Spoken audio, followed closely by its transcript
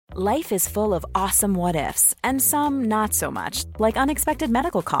Life is full of awesome what-ifs, and some not so much, like unexpected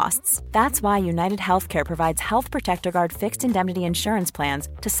medical costs. That's why United Healthcare provides Health Protector Guard fixed indemnity insurance plans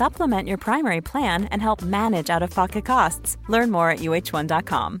to supplement your primary plan and help manage out-of-pocket costs. Learn more at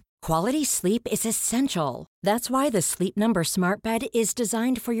uh1.com. Quality sleep is essential. That's why the Sleep Number Smart Bed is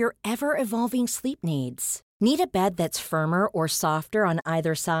designed for your ever-evolving sleep needs. Need a bed that's firmer or softer on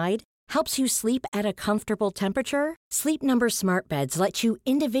either side? Helps you sleep at a comfortable temperature? Sleep Number Smart Beds let you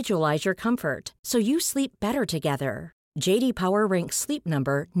individualize your comfort, so you sleep better together. J.D. Power ranks Sleep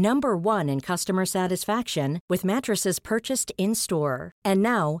Number number 1 in customer satisfaction with mattresses purchased in-store. And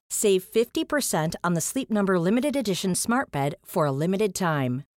now, save 50% on the Sleep Number Limited Edition Smart Bed for a limited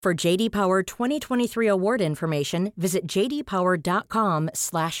time. For J.D. Power 2023 award information, visit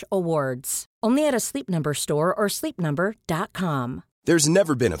jdpower.com/awards. Only at a Sleep Number store or sleepnumber.com. There's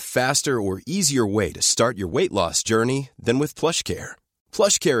never been a faster or easier way to start your weight loss journey than with PlushCare.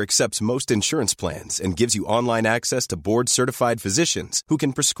 PlushCare accepts most insurance plans and gives you online access to board-certified physicians who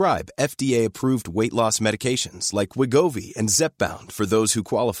can prescribe FDA-approved weight loss medications like Wegovy and Zepbound for those who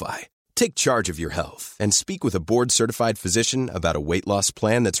qualify. Take charge of your health and speak with a board-certified physician about a weight loss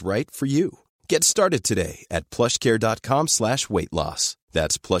plan that's right for you. Get started today at plushcare.com/weight loss.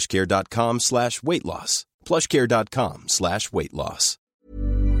 That's plushcare.com/weight loss. plushcare.com/weight loss.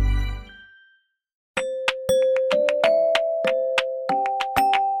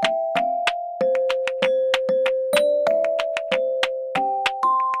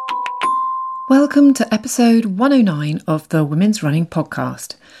 Welcome to episode 109 of the Women's Running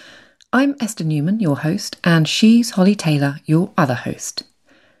Podcast. I'm Esther Newman, your host, and she's Holly Taylor, your other host.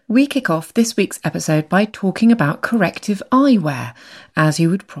 We kick off this week's episode by talking about corrective eyewear, as you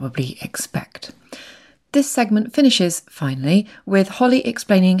would probably expect. This segment finishes, finally, with Holly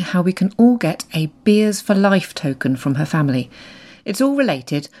explaining how we can all get a Beers for Life token from her family. It's all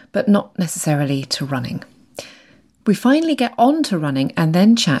related, but not necessarily to running. We finally get on to running and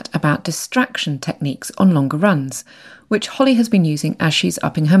then chat about distraction techniques on longer runs, which Holly has been using as she's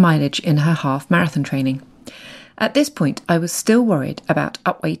upping her mileage in her half marathon training. At this point, I was still worried about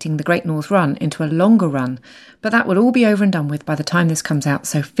upweighting the Great North Run into a longer run, but that will all be over and done with by the time this comes out,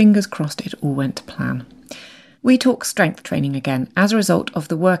 so fingers crossed it all went to plan. We talk strength training again as a result of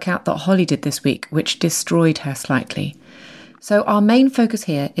the workout that Holly did this week, which destroyed her slightly. So our main focus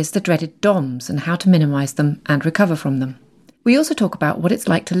here is the dreaded DOMs and how to minimise them and recover from them. We also talk about what it's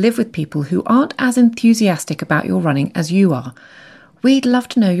like to live with people who aren't as enthusiastic about your running as you are. We'd love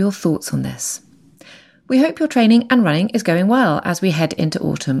to know your thoughts on this. We hope your training and running is going well as we head into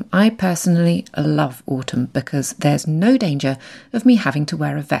autumn. I personally love autumn because there's no danger of me having to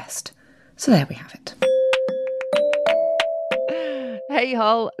wear a vest. So there we have it. Hey,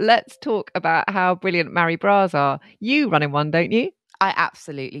 Hol, let's talk about how brilliant Marie bras are. You run in one, don't you? I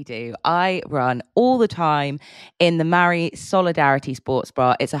absolutely do. I run all the time in the Marie Solidarity sports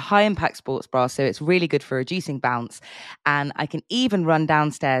bra. It's a high-impact sports bra, so it's really good for reducing bounce. And I can even run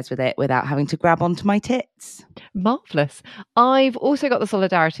downstairs with it without having to grab onto my tits. Marvellous. I've also got the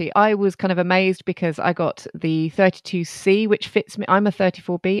Solidarity. I was kind of amazed because I got the 32C, which fits me. I'm a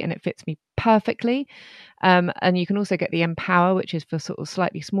 34B and it fits me perfectly. And you can also get the Empower, which is for sort of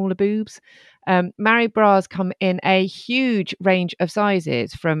slightly smaller boobs. Marie bras come in a huge range of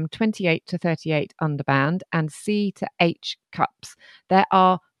sizes from 28 to 38 underband and C to H cups. There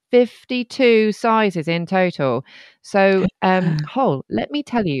are 52 sizes in total. So, Hol, let me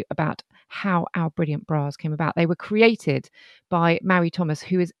tell you about how our brilliant bras came about. They were created by Marie Thomas,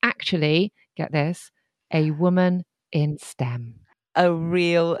 who is actually, get this, a woman in STEM. A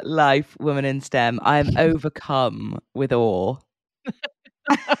real life woman in STEM. I am overcome with awe.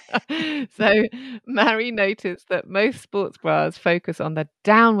 So Marie noticed that most sports bras focus on the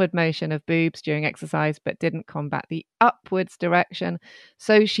downward motion of boobs during exercise but didn't combat the upwards direction.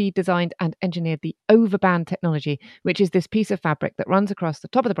 So she designed and engineered the overband technology, which is this piece of fabric that runs across the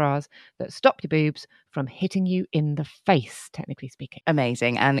top of the bras that stop your boobs from hitting you in the face, technically speaking.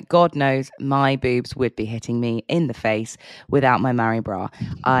 Amazing. And God knows my boobs would be hitting me in the face without my Marie bra.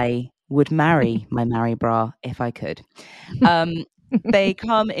 I would marry my Marie bra if I could. They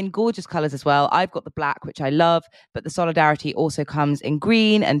come in gorgeous colours as well. I've got the black, which I love, but the Solidarity also comes in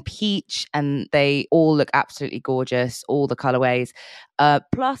green and peach, and they all look absolutely gorgeous, all the colourways.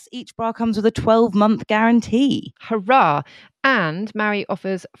 Plus, each bra comes with a 12-month guarantee. Hurrah! And Marie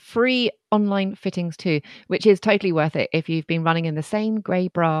offers free online fittings too, which is totally worth it if you've been running in the same grey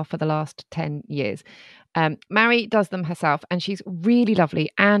bra for the last 10 years. Marie does them herself, and she's really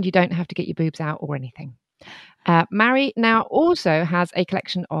lovely, and you don't have to get your boobs out or anything. Marie now also has a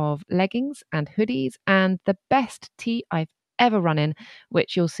collection of leggings and hoodies, and the best tee I've ever running,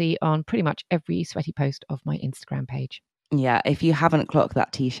 which you'll see on pretty much every sweaty post of my Instagram page. Yeah, if you haven't clocked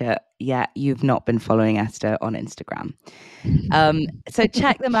that t-shirt yet, you've not been following Esther on Instagram. So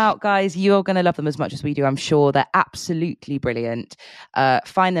check them out, guys. You're going to love them as much as we do, I'm sure. They're absolutely brilliant.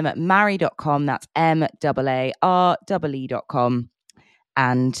 Find them at marry.com. That's MAAREE.com.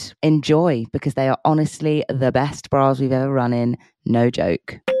 And enjoy, because they are honestly the best bras we've ever run in. No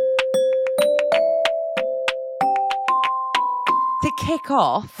joke. To kick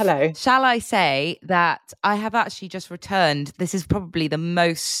off, hello. Shall I say that I have actually just returned? This is probably the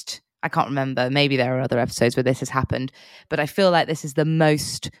most, I can't remember, maybe there are other episodes where this has happened, but I feel like this is the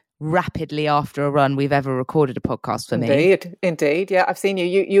most rapidly after a run we've ever recorded a podcast for me. Indeed. Yeah, I've seen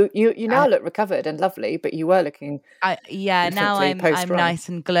you. You now look recovered and lovely, but you were looking. Now I'm nice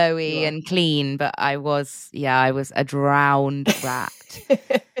and glowy and clean, but I was a drowned rat.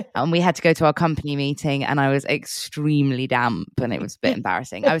 And we had to go to our company meeting, and I was extremely damp, and it was a bit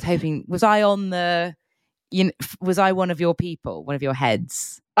embarrassing. I was hoping, was I one of your people, one of your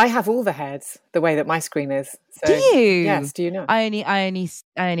heads? I have all the heads, the way that my screen is. So, do you? Yes. Do you know? I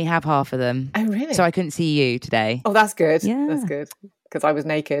only have half of them. Oh, really? So I couldn't see you today. Oh, that's good. Yeah, that's good, because I was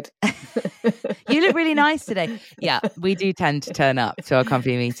naked. You look really nice today. Yeah, we do tend to turn up to our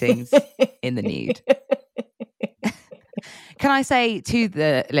company meetings in the nude. Can I say to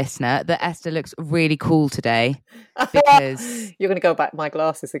the listener that Esther looks really cool today, because you're going to go back my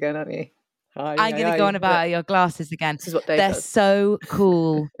glasses again, aren't you? I'm going to go on about your glasses again. This is what Dave They're does. So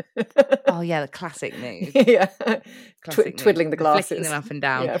cool. Oh yeah, the classic move. Yeah, twiddling the glasses, flicking them up and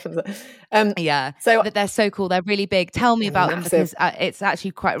down. Yeah, so they're so cool. They're really big. Tell me about them, because it's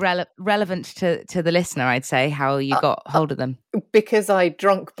actually quite relevant to the listener. I'd say how you got hold of them. Because I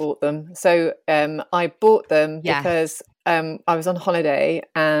drunk bought them. So I bought them because I was on holiday,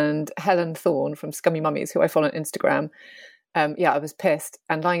 and Helen Thorne from Scummy Mummies, who I follow on Instagram. I was pissed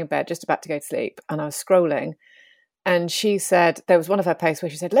and lying in bed just about to go to sleep, and I was scrolling, and she said, there was one of her posts where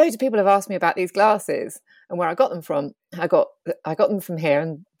she said, loads of people have asked me about these glasses and where I got them from. I got them from here,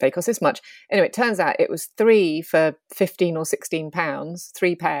 and they cost this much. Anyway, it turns out it was 3 for £15 or £16,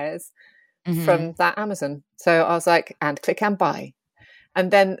 3 pairs from that Amazon. So I was like, and click and buy. And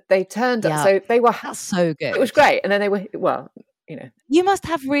then they turned up. So they were, that's so good. It was great. And then they were, you must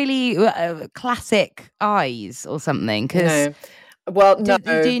have really classic eyes or something, because no.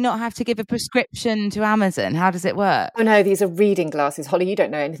 Do you not have to give a prescription to Amazon? How does it work? Oh no, these are reading glasses. Holly, you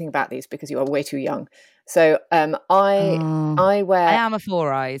don't know anything about these because you are way too young. So I am a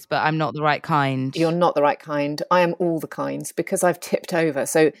 4 eyes, but I'm not the right kind. You're not the right kind. I am all the kinds, because I've tipped over.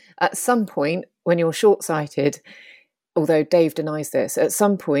 So at some point when you're short-sighted, although Dave denies this, at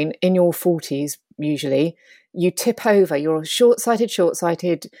some point in your 40s usually, you tip over. You're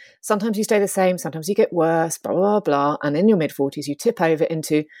short-sighted. Sometimes you stay the same, sometimes you get worse, blah, blah, blah. And in your mid-40s, you tip over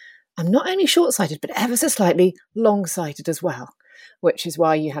into, I'm not only short-sighted, but ever so slightly long-sighted as well, which is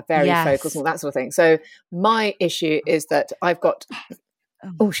why you have varifocals and all that sort of thing. So my issue is that I've got,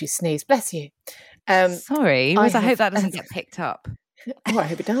 she sneezed, bless you. Sorry, I hope that doesn't get picked up. Oh, I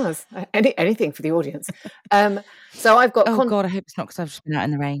hope it does. Anything for the audience. So I've got. God, I hope it's not because I've just been out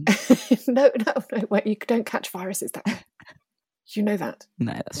in the rain. No. Wait, you don't catch viruses that way. You know that.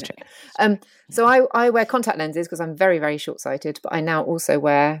 No, that's true. So I wear contact lenses because I'm very, very short-sighted, but I now also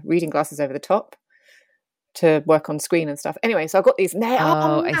wear reading glasses over the top to work on screen and stuff. Anyway, so I've got these. They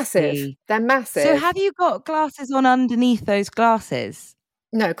are massive. They're massive. So have you got glasses on underneath those glasses?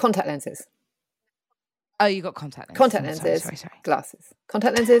 No, contact lenses. Oh, you got contact lenses. Contact lenses. Sorry. Glasses.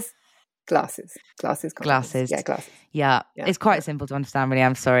 Contact lenses. Glasses. Glasses. Yeah, glasses. Yeah. It's quite simple to understand, really.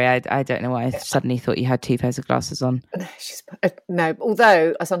 I'm sorry. I don't know why I suddenly thought you had 2 pairs of glasses on. No,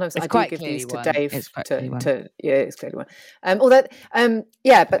 although sometimes I do give these to Dave. It's clearly one.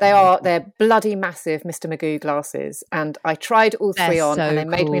 But they're bloody massive Mr. Magoo glasses, and I tried all 3 on, and they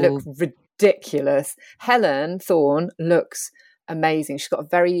made me look ridiculous. Helen Thorne looks amazing. She's got a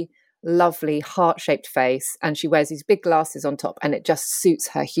very lovely heart-shaped face, and she wears these big glasses on top, and it just suits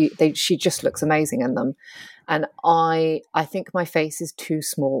her. She just looks amazing in them, and I think my face is too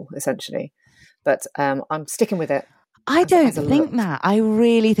small, essentially, but I'm sticking with it. I don't think that. I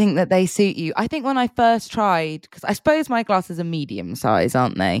really think that they suit you. I think when I first tried, because I suppose my glasses are medium size,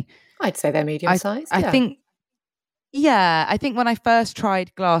 aren't they? I'd say they're medium size. I think when I first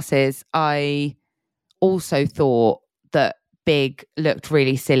tried glasses, I also thought that big looked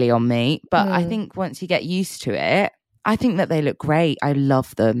really silly on me, but I think once you get used to it, I think that they look great. I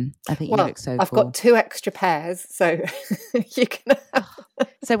love them. I think you look so cool. I've got 2 extra pairs, so you can.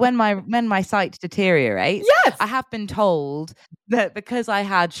 So when my sight deteriorates, yes, I have been told that because I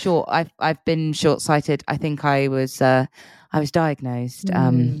had I've been short-sighted. I think I was I was diagnosed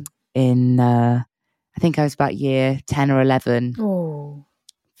in, I think I was about year 10 or 11,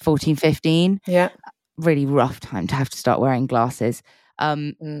 14, 15. Yeah. Really rough time to have to start wearing glasses.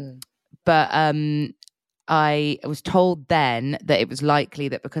 But I was told then that it was likely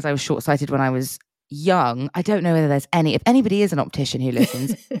that because I was short-sighted when I was young, I don't know whether there's if anybody is an optician who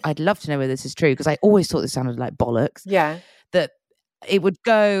listens, I'd love to know whether this is true, because I always thought this sounded like bollocks. Yeah. That it would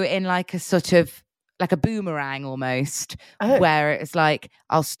go in like a sort of, like a boomerang almost, where it's like,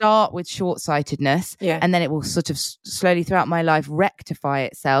 I'll start with short-sightedness and then it will sort of slowly throughout my life rectify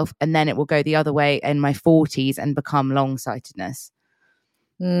itself, and then it will go the other way in my 40s and become long-sightedness.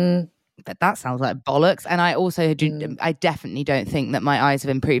 But that sounds like bollocks. And I also I definitely don't think that my eyes have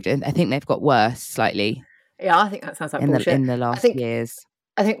improved. I think they've got worse slightly. Yeah, I think that sounds like bullshit. In the last years.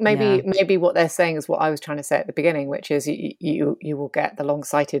 I think maybe what they're saying is what I was trying to say at the beginning, which is you will get the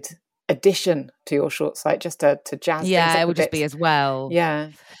long-sighted addition to your short sight, just to jazz things up it would a just bit. be as well.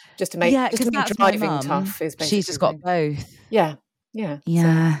 Yeah, just to make driving tough. Is basically she's just got both. Yeah. So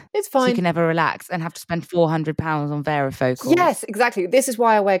it's fine. She can never relax and have to spend £400 on varifocals. Yes, exactly. This is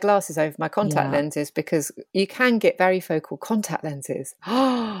why I wear glasses over my contact lenses, because you can get varifocal contact lenses,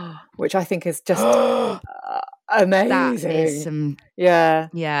 which I think is just amazing. That is some,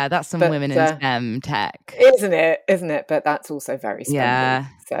 that's some women in STEM tech, isn't it? But that's also very spendy. Yeah.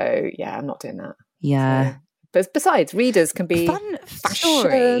 So I'm not doing that. Yeah. So, but besides, readers can be fun fashion.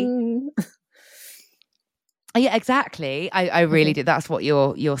 Story. Yeah, exactly. I really did. That's what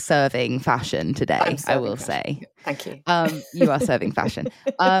you're serving fashion today, I will say. Thank you. You are serving fashion.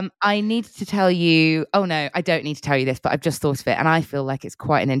 I need to tell you, oh no, I don't need to tell you this, but I've just thought of it and I feel like it's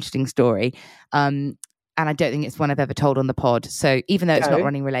quite an interesting story. And I don't think it's one I've ever told on the pod. So even though it's not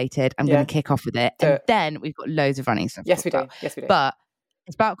running related, I'm going to kick off with it. And then we've got loads of running stuff. Yes, we do. Yes, we do. But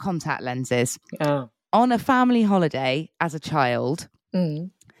it's about contact lenses. Oh. On a family holiday as a child,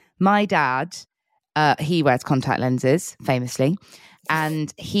 my dad, he wears contact lenses famously,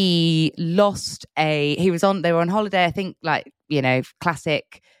 and they were on holiday, I think, like,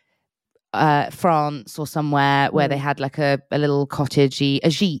 classic France or somewhere where they had like a little cottagey, a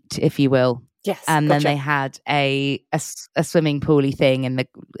gîte, if you will. Yes. And then they had a swimming pooly thing in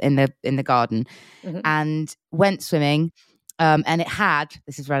the garden, and went swimming. And it had,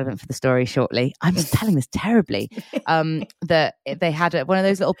 this is relevant for the story shortly, I'm just telling this terribly, that they had one of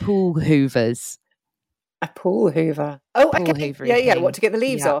those little pool hoovers. A pool hoover. Oh, pool okay. hoover. Yeah. What, to get the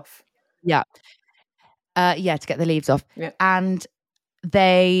leaves off? Yeah. To get the leaves off. Yeah. And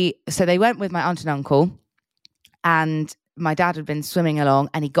they went with my aunt and uncle, and my dad had been swimming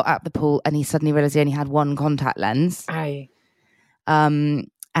along, and he got out the pool and he suddenly realised he only had one contact lens. Aye. And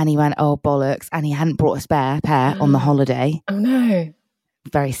he went, oh, bollocks. And he hadn't brought a spare pair on the holiday. Oh, no.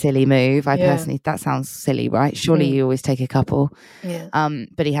 Very silly move. I personally, that sounds silly, right? Surely you always take a couple. Yeah.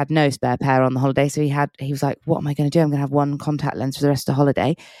 But he had no spare pair on the holiday. So he was like, what am I going to do? I'm going to have one contact lens for the rest of the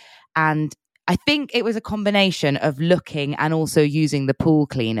holiday. And I think it was a combination of looking and also using the pool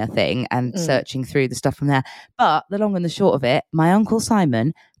cleaner thing and searching through the stuff from there. But the long and the short of it, my Uncle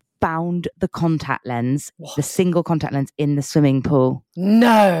Simon found the contact lens, the single contact lens in the swimming pool. No.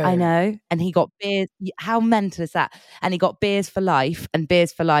 I know. And he got beers. How mental is that? And he got Beers for Life, and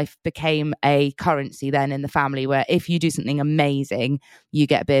Beers for Life became a currency then in the family, where if you do something amazing, you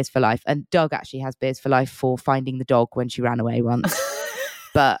get Beers for Life. And Doug actually has Beers for Life for finding the dog when she ran away once.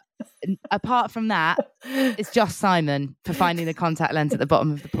 But apart from that, it's just Simon for finding the contact lens at the bottom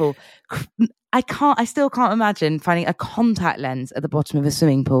of the pool. I still can't imagine finding a contact lens at the bottom of a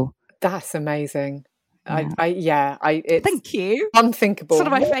swimming pool. That's amazing. Yeah. It's thank you. Unthinkable. It's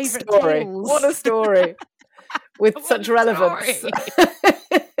one of my favourite story. What a story. With such relevance.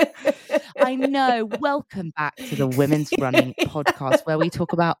 I know. Welcome back to the Women's Running Podcast, where we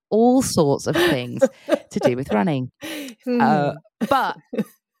talk about all sorts of things to do with running. But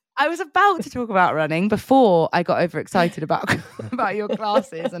I was about to talk about running before I got overexcited about your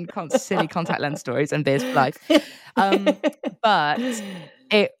glasses and silly contact lens stories and Beers for Life. But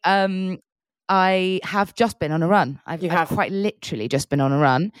I have just been on a run. I've quite literally just been on a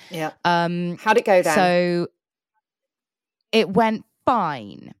run. Yeah. How'd it go then? So it went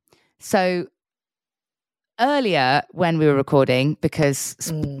fine. So earlier when we were recording, because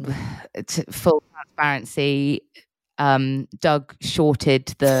full transparency, Doug shorted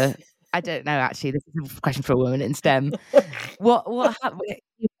the. I don't know. Actually, this is a question for a woman in STEM. What happened?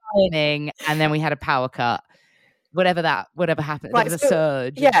 Ironing, and then we had a power cut. Whatever happened, there was a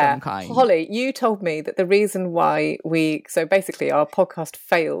surge of some kind. Holly, you told me that the reason why so basically our podcast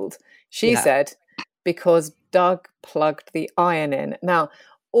failed, she said, because Doug plugged the iron in. Now,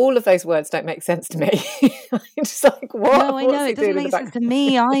 all of those words don't make sense to me. I'm just like, what? No, I know. It doesn't make sense to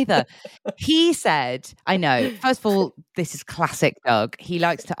me either. He said, I know. First of all, this is classic Doug. He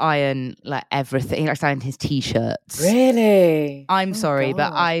likes to iron like everything. He likes to iron his T-shirts. Really? I'm sorry,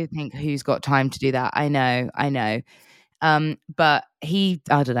 but I think who's got time to do that? I know. But he,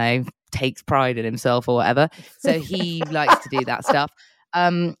 I don't know, takes pride in himself or whatever. So he likes to do that stuff.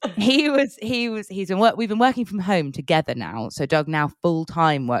 We've been working from home together now. So Doug now full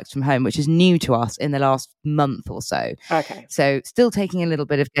time works from home, which is new to us in the last month or so. Okay. So still taking a little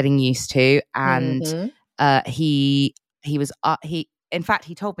bit of getting used to. And he in fact,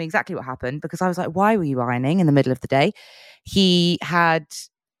 he told me exactly what happened, because I was like, why were you ironing in the middle of the day? He had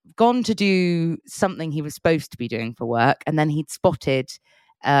gone to do something he was supposed to be doing for work. And then he'd spotted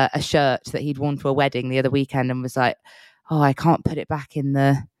a shirt that he'd worn to a wedding the other weekend and was like, oh, I can't put it back in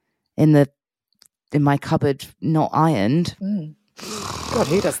my cupboard not ironed. God,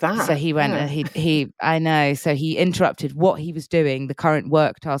 who does that? So he went and I know. So he interrupted what he was doing, the current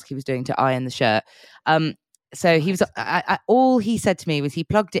work task he was doing, to iron the shirt. So he was all he said to me was he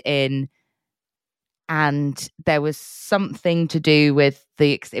plugged it in, and there was something to do with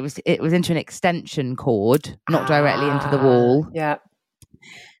it was into an extension cord, not directly into the wall. Yeah.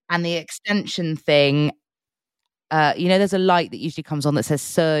 And the extension thing, there's a light that usually comes on that says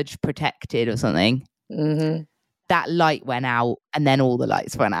surge protected or something. Mm-hmm. That light went out, and then all the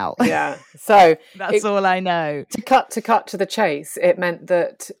lights went out. Yeah. So that's all I know. To cut to the chase, it meant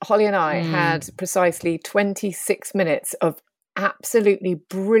that Holly and I had precisely 26 minutes of absolutely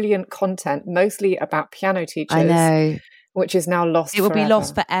brilliant content, mostly about piano teachers. I know. Which is now lost It will forever. be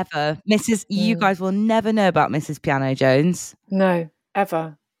lost forever. You guys will never know about Mrs. Piano Jones. No,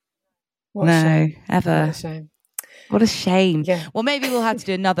 ever. What a shame. What a shame. Yeah. Well, maybe we'll have to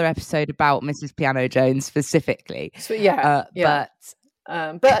do another episode about Mrs. Piano Jones specifically. So,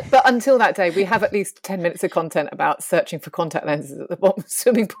 But until that day, we have at least 10 minutes of content about searching for contact lenses at the bottom of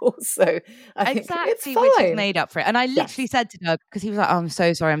swimming pools. So I think it's fine. Which is made up for it. And I literally said to Doug, because he was like, oh, I'm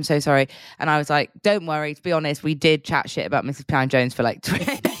so sorry. And I was like, don't worry. To be honest, we did chat shit about Mrs. Piano Jones for like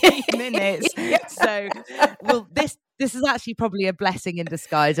 20 minutes. So, this is actually probably a blessing in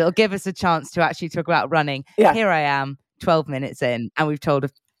disguise. It'll give us a chance to actually talk about running. Yeah. Here I am, 12 minutes in, and we've told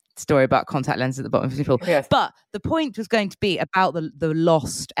a story about contact lenses at the bottom of the pool. Yes. But the point was going to be about the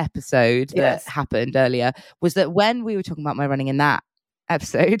lost episode that happened earlier, was that when we were talking about my running in that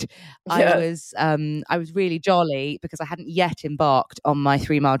episode, I was really jolly because I hadn't yet embarked on my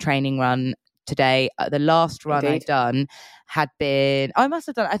 3-mile training run today. The last run I'd done had been, I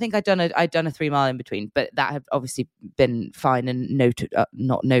think I'd done a 3-mile in between, but that had obviously been fine and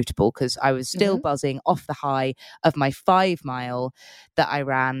not notable, because I was still buzzing off the high of my 5-mile that I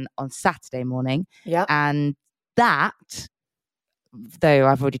ran on Saturday morning. Yeah. And that, though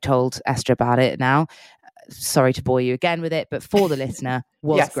I've already told Esther about it now, sorry to bore you again with it, but for the listener,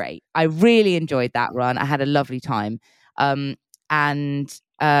 was great. I really enjoyed that run. I had a lovely time.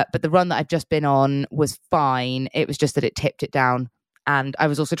 But the run that I've just been on was fine. It was just that it tipped it down. And I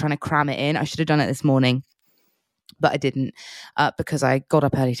was also trying to cram it in. I should have done it this morning, but I didn't, because I got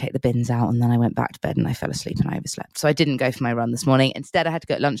up early to take the bins out, and then I went back to bed and I fell asleep and I overslept. So I didn't go for my run this morning. Instead, I had to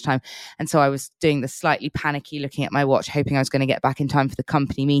go at lunchtime. And so I was doing the slightly panicky, looking at my watch, hoping I was going to get back in time for the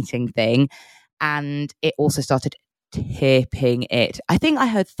company meeting thing. And it also started tipping it. I think I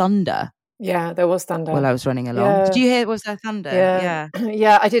heard thunder. Yeah, there was thunder while I was running along. Yeah. Did you hear? Was there thunder?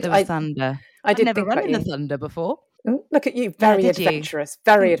 Yeah, I did. There was thunder. I did never run in the thunder before. Look at you, very adventurous,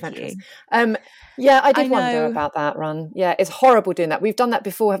 very adventurous. I did wonder about that run. Yeah, it's horrible doing that. We've done that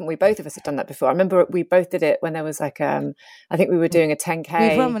before, haven't we? Both of us have done that before. I remember we both did it when there was like, I think we were doing a 10K.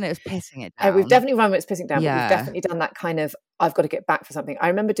 We've run when it was pissing it down. We've definitely run when it's pissing down. Yeah. But we've definitely done that kind of, I've got to get back for something. I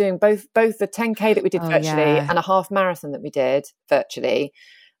remember doing both the 10K that we did virtually and a half marathon that we did virtually.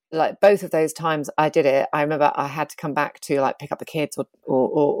 Like both of those times I did it, I remember I had to come back to like pick up the kids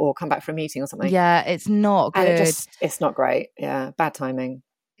or come back for a meeting or something. Yeah, it's not good. And it's not great. Yeah, bad timing.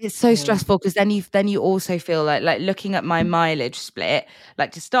 It's so stressful, because then you also feel like looking at my mileage split,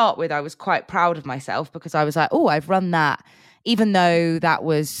 like to start with, I was quite proud of myself, because I was like, oh, I've run that, even though that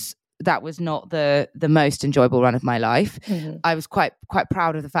was not the most enjoyable run of my life. Mm-hmm. I was quite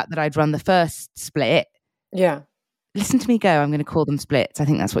proud of the fact that I'd run the first split. Yeah. Listen to me go. I'm going to call them splits. I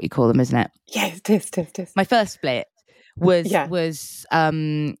think that's what you call them, isn't it? Yes, it is. My first split was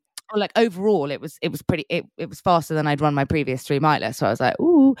like overall it was pretty. It was faster than I'd run my previous 3-miler. So I was like,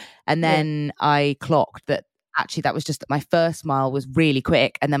 ooh. And then I clocked that actually that was just that my first mile was really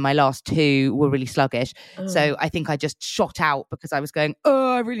quick and then my last 2 were really sluggish. So I think I just shot out because I was going,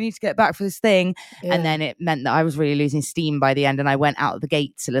 I really need to get back for this thing. And then it meant that I was really losing steam by the end, and I went out of the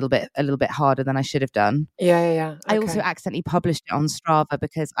gates a little bit harder than I should have done. Okay. I also accidentally published it on Strava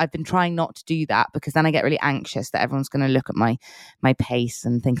because I've been trying not to do that, because then I get really anxious that everyone's going to look at my pace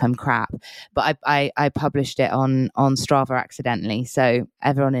and think I'm crap. But I published it on Strava accidentally, so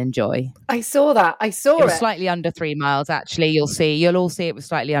everyone enjoy. I saw that. It was slightly under 3 miles, actually. You'll all see it was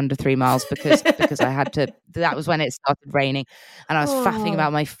slightly under 3 miles because I had to. That was when it started raining, and I was faffing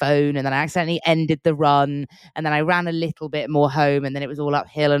about my phone, and then I accidentally ended the run, and then I ran a little bit more home, and then it was all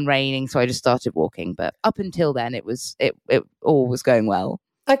uphill and raining, so I just started walking. But up until then, it all was going well.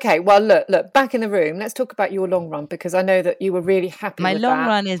 Okay, well, look, back in the room. Let's talk about your long run, because I know that you were really happy with that. My long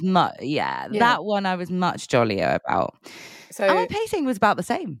run is that one I was much jollier about. So, and my pacing was about the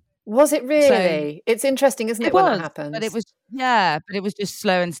same. Was it really? So, it's interesting, isn't it, when that happens? But it was just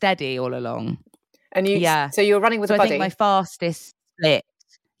slow and steady all along. And so you were running with a buddy? I think my fastest split.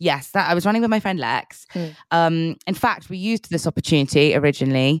 Yes, I was running with my friend Lex. In fact, we used this opportunity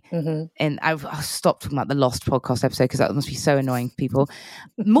originally, and I've stopped talking about the Lost podcast episode because that must be so annoying for people.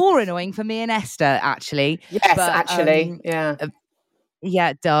 More annoying for me and Esther, actually. Yes, actually,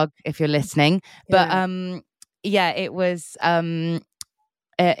 yeah, Doug, if you're listening. But it was.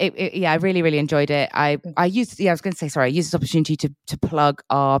 I really, really enjoyed it. I used this opportunity to plug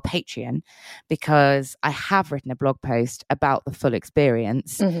our Patreon, because I have written a blog post about the full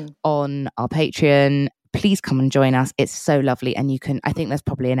experience on our Patreon. Please come and join us. It's so lovely. And I think there's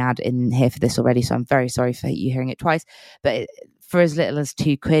probably an ad in here for this already, so I'm very sorry for you hearing it twice. But for as little as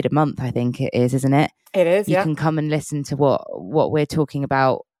 £2 a month, I think it is, isn't it? It is, You can come and listen to what we're talking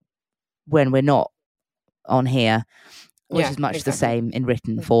about when we're not on here, which is much the same in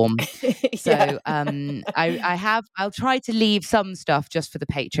written form. So I'll try to leave some stuff just for the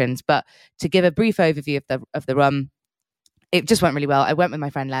patrons, but to give a brief overview of the run, it just went really well. I went with my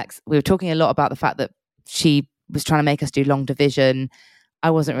friend Lex. We were talking a lot about the fact that she was trying to make us do long division. I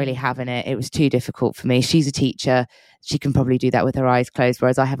wasn't really having it. It was too difficult for me. She's a teacher. She can probably do that with her eyes closed,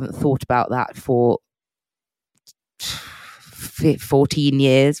 whereas I haven't thought about that for 14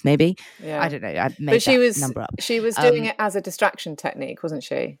 years, maybe. I don't know. I made that number up. She was doing it as a distraction technique, wasn't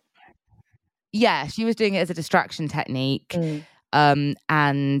she? Yeah, she was doing it as a distraction technique. And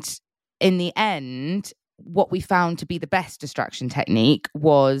in the end, what we found to be the best distraction technique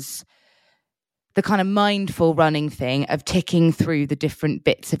was the kind of mindful running thing of ticking through the different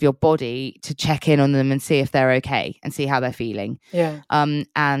bits of your body to check in on them and see if they're okay and see how they're feeling. Yeah.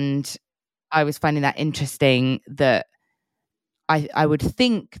 And I was finding that interesting, that I would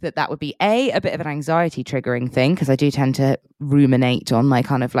think that would be a bit of an anxiety triggering thing, because I do tend to ruminate on my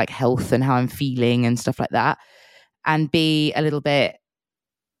kind of like health and how I'm feeling and stuff like that, and be a little bit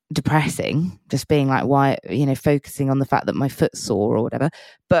depressing, just being like, why, focusing on the fact that my foot's sore or whatever.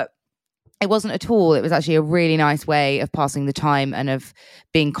 But it wasn't at all. It was actually a really nice way of passing the time and of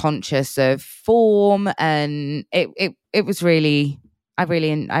being conscious of form, and it was really, I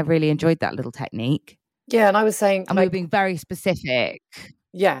really enjoyed that little technique. Yeah, and I was saying, and we were being very specific.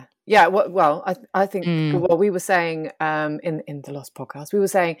 Yeah. Well, I think we were saying in the Lost podcast, we were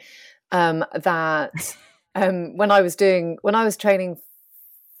saying that when I was training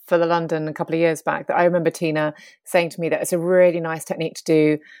for the London a couple of years back, that I remember Tina saying to me that it's a really nice technique to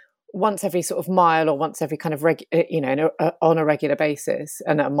do once every sort of mile, or once every kind of on a regular basis,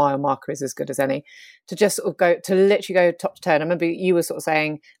 and a mile marker is as good as any, to just sort of literally go top to toe. And I remember you were sort of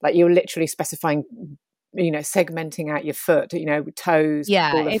saying, like, you were literally specifying, segmenting out your foot, toes.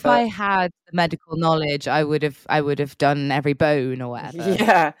 Yeah, if I had the medical knowledge, I would have done every bone or whatever.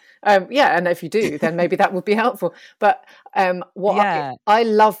 Yeah, and if you do, then maybe that would be helpful. But I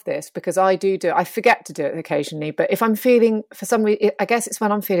love this, because I forget to do it occasionally, but if I'm feeling, for some reason, I guess it's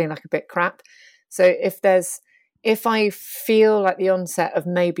when I'm feeling like a bit crap. So if I feel like the onset of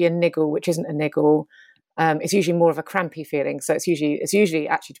maybe a niggle, which isn't a niggle, it's usually more of a crampy feeling. So it's usually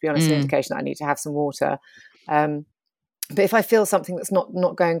actually, to be honest, an indication that I need to have some water. But if I feel something that's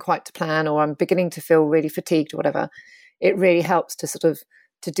not going quite to plan, or I'm beginning to feel really fatigued or whatever, it really helps to sort of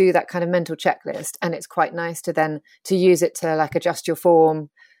to do that kind of mental checklist. And it's quite nice to use it to like adjust your form.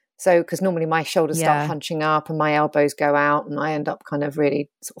 So, because normally my shoulders start hunching up and my elbows go out, and I end up kind of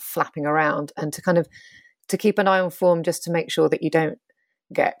really sort of flapping around, and to keep an eye on form, just to make sure that you don't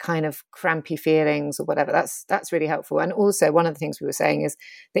get kind of crampy feelings or whatever. That's really helpful. And also, one of the things we were saying is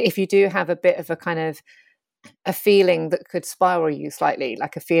that if you do have a bit of a kind of a feeling that could spiral you slightly,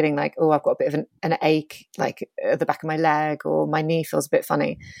 like a feeling like, oh, I've got a bit of an ache, like at the back of my leg, or my knee feels a bit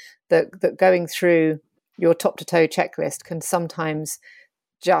funny, that going through your top to toe checklist can sometimes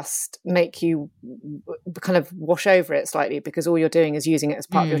just make you kind of wash over it slightly, because all you're doing is using it as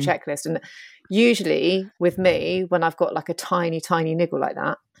part of your checklist. And usually with me, when I've got like a tiny niggle like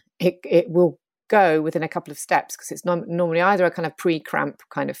that, it will go within a couple of steps, because it's normally either a kind of pre-cramp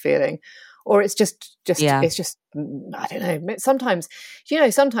kind of feeling, or it's just it's just, I don't know, sometimes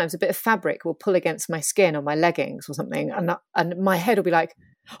a bit of fabric will pull against my skin or my leggings or something, and my head will be like,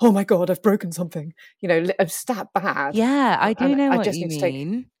 oh my God, I've broken something, it's that bad. Yeah, I do know what just you need to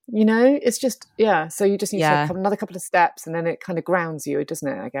mean. It's just, so you just need to take another couple of steps, and then it kind of grounds you, doesn't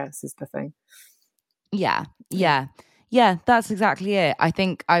it, I guess, is the thing. Yeah, that's exactly it. I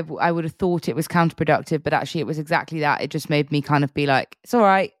think I would have thought it was counterproductive, but actually it was exactly that. It just made me kind of be like, it's all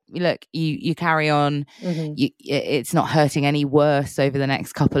right. Look, you carry on. It's not hurting any worse over the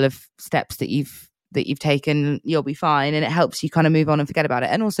next couple of steps that you've taken. You'll be fine, and it helps you kind of move on and forget about it.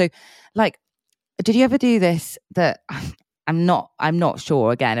 And also, like, did you ever do this? That I'm not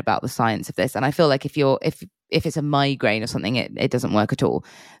sure again about the science of this, and I feel like if it's a migraine or something, it doesn't work at all.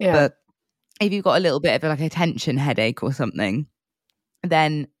 Yeah. But if you've got a little bit of like a tension headache or something,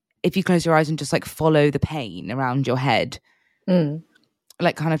 then if you close your eyes and just like follow the pain around your head,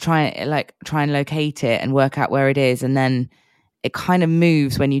 like kind of try and locate it and work out where it is, and then it kind of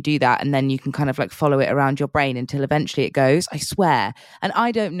moves when you do that, and then you can kind of like follow it around your brain until eventually it goes, I swear. And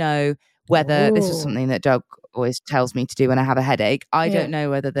I don't know whether this is something that Doug always tells me to do when I have a headache. I don't know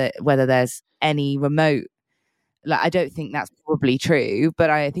whether there's any remote, like, I don't think that's probably true, but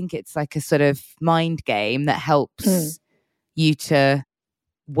I think it's like a sort of mind game that helps you to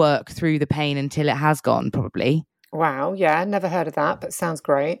work through the pain until it has gone, probably. Wow. Yeah, never heard of that, but sounds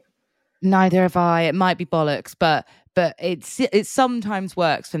great. Neither have I. It might be bollocks, but it sometimes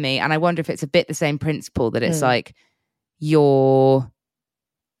works for me, and I wonder if it's a bit the same principle, that it's like you're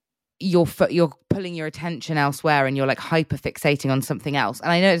pulling your attention elsewhere, and you're like hyper fixating on something else. And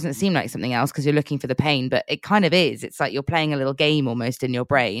I know it doesn't seem like something else because you're looking for the pain, but it kind of is. It's like you're playing a little game almost in your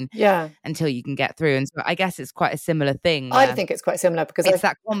brain, until you can get through. And so I guess it's quite a similar thing. I think it's quite similar, because it's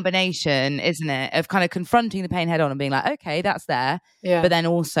that combination, isn't it, of kind of confronting the pain head on and being like, okay, that's there, but then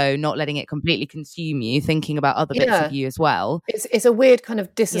also not letting it completely consume you, thinking about other bits of you as well. It's a weird kind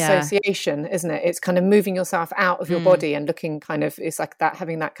of disassociation, isn't it? It's kind of moving yourself out of your body and looking kind of, it's like that,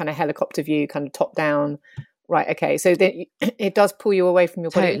 having that kind of helicopter view, kind of top down, right? Okay, so it does pull you away from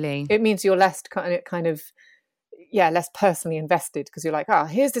your body. Totally. It means you're less less personally invested, because you're like,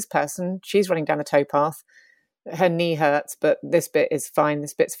 here's this person, she's running down the towpath, her knee hurts, but this bit is fine,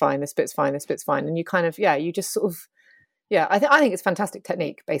 this bit's fine, this bit's fine, this bit's fine, and you kind of you just sort of I think it's fantastic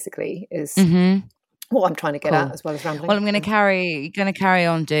technique, basically, is what I'm trying to get at, as well as rambling. Well, I'm going to carry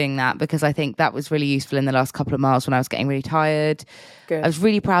on doing that, because I think that was really useful in the last couple of miles when I was getting really tired. Good. I was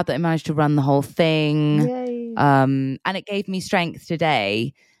really proud that I managed to run the whole thing. Yay. And it gave me strength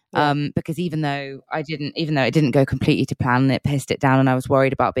today, because even though it didn't go completely to plan and it pissed it down and I was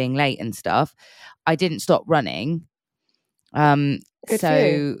worried about being late and stuff, I didn't stop running.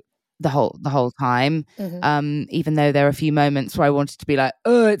 So the whole time, even though there are a few moments where I wanted to be like,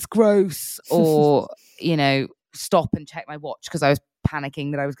 oh, it's gross, or stop and check my watch because I was panicking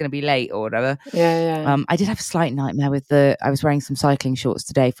that I was going to be late or whatever. I did have a slight nightmare with I was wearing some cycling shorts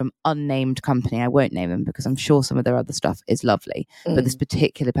today from unnamed company. I won't name them because I'm sure some of their other stuff is lovely, but this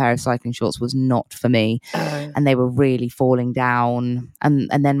particular pair of cycling shorts was not for me, and they were really falling down,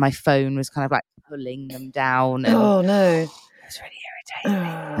 and then my phone was kind of like pulling them down. And oh no, it was really irritating.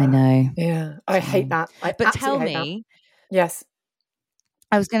 I know. Yeah, I hate that. But tell me, yes,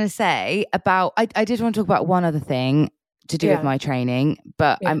 I was going to say about. I did want to talk about one other thing to do with my training,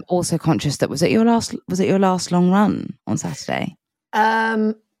 but I'm also conscious that was it your last long run on Saturday?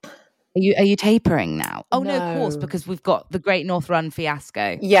 Are you tapering now? Oh no, of course, because we've got the Great North Run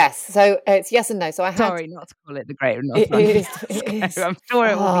fiasco. Yes, so it's yes and no. So I had, sorry not to call it the Great North Run fiasco. I'm sure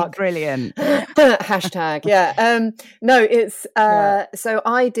it will be brilliant. Hashtag, no, it's so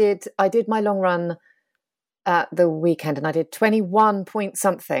I did my long run at the weekend, and I did 21 point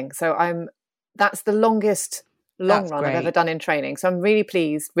something. So that's the longest long run I've ever done in training. So I'm really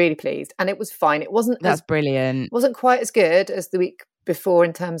pleased, and it was fine. It wasn't brilliant. It wasn't quite as good as the week before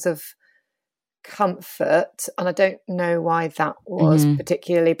in terms of comfort, and I don't know why that was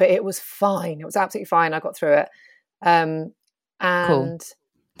particularly, but it was fine. It was absolutely fine. I got through it. And cool.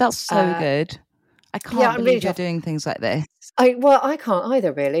 That's so good. I can't believe you're doing things like this. I can't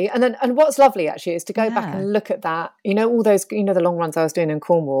either, really. And what's lovely actually is to go back and look at that. All those, the long runs I was doing in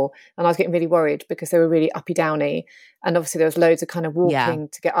Cornwall, and I was getting really worried because they were really uppy downy, and obviously there was loads of kind of walking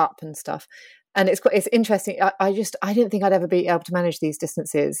to get up and stuff. And it's interesting. I didn't think I'd ever be able to manage these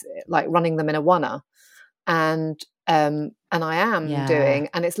distances, like running them in a oneer. and I am doing,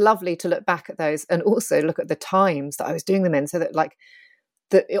 and it's lovely to look back at those and also look at the times that I was doing them in, so that like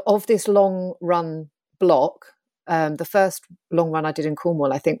of this long run block, the first long run I did in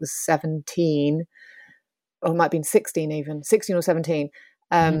Cornwall, I think was 17, or it might have been 16 even, 16 or 17.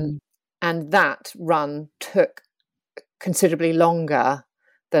 And that run took considerably longer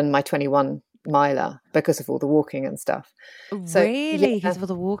than my 21 miler because of all the walking and stuff. So, really? Because of all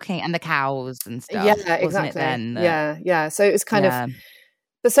the walking and the cows and stuff. Yeah, exactly. Wasn't it then? Yeah. So it was kind of,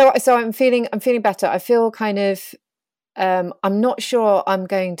 but so I'm feeling better. I feel kind of, I'm not sure I'm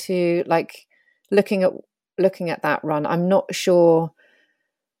going to, like, looking at that run, I'm not sure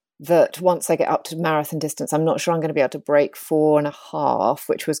that once I get up to marathon distance, I'm not sure I'm going to be able to break 4.5,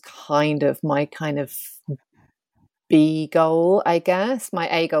 which was kind of my kind of B goal, I guess. My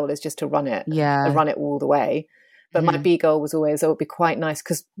A goal is just to run it all the way. But my B goal was always, it would be quite nice,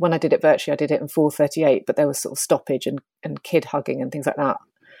 because when I did it virtually, I did it in 4:38, but there was sort of stoppage and kid hugging and things like that.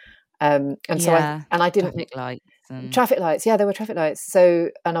 And so I didn't traffic lights. Yeah, there were traffic lights. So,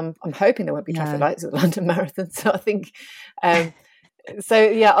 and I'm hoping there won't be traffic lights at the London Marathon. So I think, so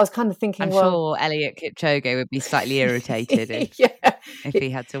yeah, I was kind of thinking, I'm sure Elliot Kipchoge would be slightly irritated if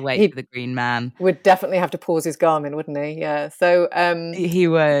he had to wait for the green man. Would definitely have to pause his Garmin, wouldn't he? Yeah. So he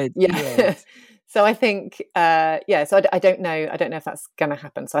would. Yeah. He would. So I think, so I don't know. I don't know if that's going to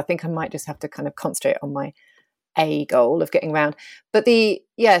happen. So I think I might just have to kind of concentrate on my A goal of getting around. But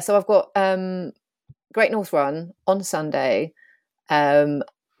so I've got Great North Run on Sunday, and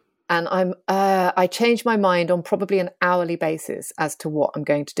I changed my mind on probably an hourly basis as to what I'm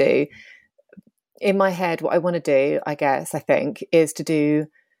going to do. In my head, what I want to do, I think, is to do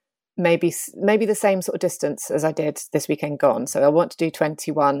maybe the same sort of distance as I did this weekend gone. So I want to do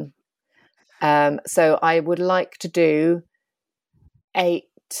 21. So I would like to do 8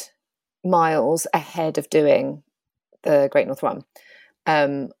 miles ahead of doing the Great North Run.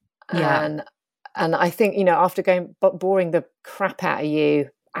 And I think, after boring the crap out of you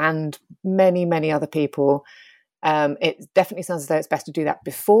and many, many other people, it definitely sounds as though it's best to do that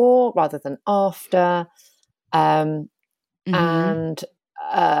before rather than after. And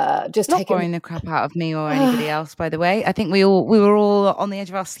just not boring the crap out of me or anybody else, by the way. I think we were all on the edge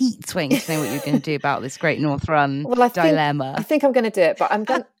of our seats waiting to know what you were going to do about this Great North Run dilemma. I think I'm going to do it, but I'm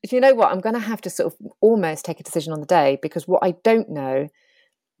going. You know what? I'm going to have to sort of almost take a decision on the day, because what I don't know.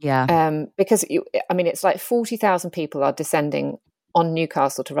 Yeah. Because it's like 40,000 people are descending on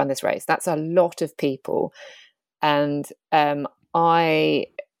Newcastle to run this race. That's a lot of people, and I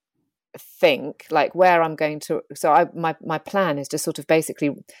think, like, where I'm going to, so my plan is to sort of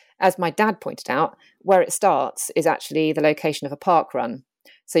basically, as my dad pointed out, where it starts is actually the location of a park run.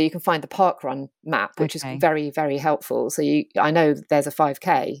 So you can find the park run map, which is very, very helpful. So I know there's a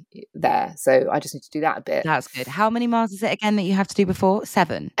 5K there, so I just need to do that a bit. That's good. How many miles is it again that you have to do before?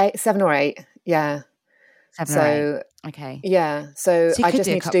 7 or 8. Yeah. 7 or 8. Okay. Yeah. So I just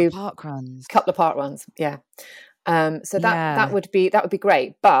need to do park runs. Couple of park runs. Yeah. So that would be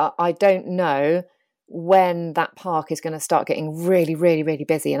great, but I don't know when that park is going to start getting really, really, really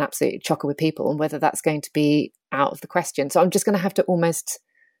busy and absolutely chocker with people, and whether that's going to be out of the question. So I'm just going to have to almost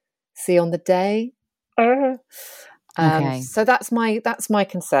see on the day. So that's my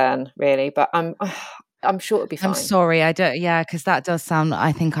concern, really. But I'm sure it'll be fine. I'm sorry, I don't. Yeah, because that does sound.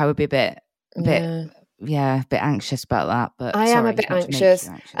 I think I would be a bit anxious about that, but I am a bit anxious.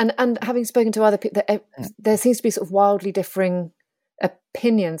 And having spoken to other people, there seems to be sort of wildly differing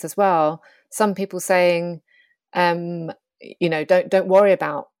opinions as well. Some people saying, don't worry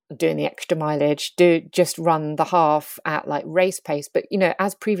about doing the extra mileage, just run the half at like race pace. But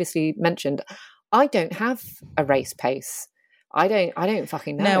as previously mentioned, I don't have a race pace. I don't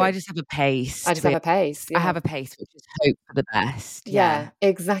fucking know. No, I just have a pace. I have a pace. Yeah. I have a pace, which is hope for the best. Yeah,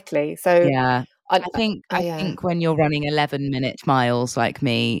 exactly. So yeah. I think when you're running 11-minute miles like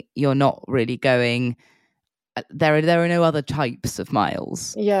me, you're not really going. There are no other types of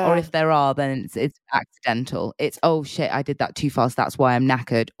miles. Yeah. Or if there are, then it's accidental. It's, oh shit, I did that too fast, that's why I'm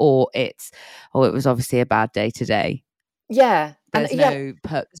knackered. Or it's, it was obviously a bad day today. Yeah. There's no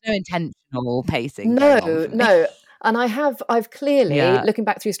intentional pacing. No. And I've clearly, looking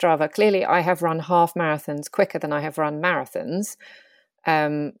back through Strava, clearly I have run half marathons quicker than I have run marathons.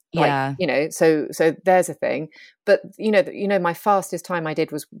 So there's a thing. But my fastest time I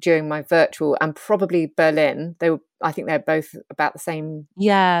did was during my virtual, and probably Berlin. I think they're both about the same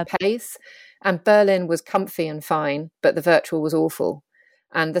pace. And Berlin was comfy and fine, but the virtual was awful.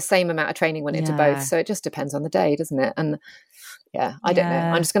 And the same amount of training went into both. So it just depends on the day, doesn't it? And I don't know.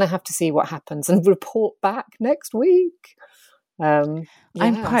 I'm just going to have to see what happens and report back next week. I'm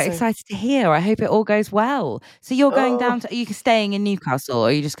quite excited to hear. I hope it all goes well. So you're going down to, are you staying in Newcastle, or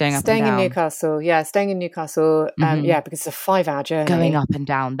are you just going up and down? Staying in Newcastle, staying in Newcastle. Because it's a 5-hour journey. Going up and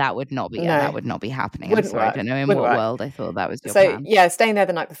down, that would not be happening. I'm sorry, I don't know in what world I thought that was your plan. Yeah, staying there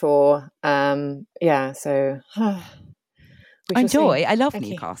the night before. Enjoy. I love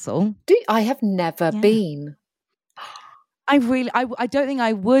Newcastle. I have never been. I don't think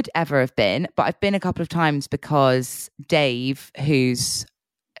I would ever have been, but I've been a couple of times because Dave, who's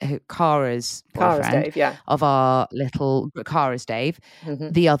Cara's boyfriend, Dave, of our little Cara's Dave,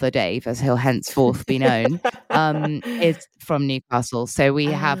 the other Dave, as he'll henceforth be known, is from Newcastle. So we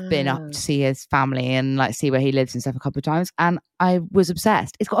have been up to see his family and like see where he lives and stuff a couple of times. And I was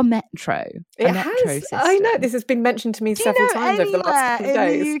obsessed. It's got a metro. Metro system. I know, this has been mentioned to me several times over the last couple of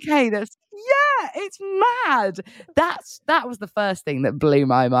days. In the UK, it's mad. That was the first thing that blew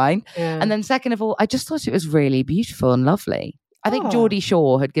my mind. Yeah. And then second of all, I just thought it was really beautiful and lovely. I think Geordie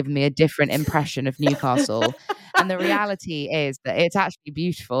Shore had given me a different impression of Newcastle. And the reality is that it's actually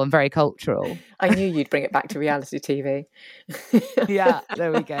beautiful and very cultural. I knew you'd bring it back to reality TV. Yeah,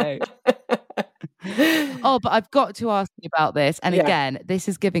 there we go. But I've got to ask you about this. And again, this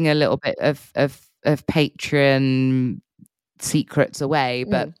is giving a little bit of Patreon secrets away,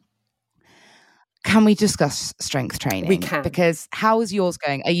 but can we discuss strength training? We can. Because how is yours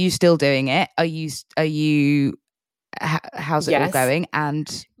going? Are you still doing it? Are you how's it all going?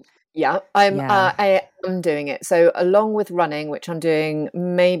 And I am doing it. So along with running, which I'm doing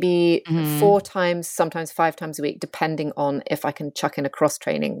maybe 4 times, sometimes 5 times a week, depending on if I can chuck in a cross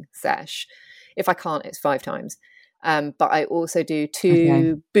training sesh. If I can't, it's 5 times. But I also do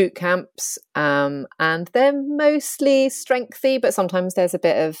 2 boot camps, and they're mostly strengthy, but sometimes there's a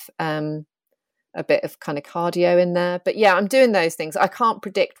bit of kind of cardio in there. But yeah, I'm doing those things. I can't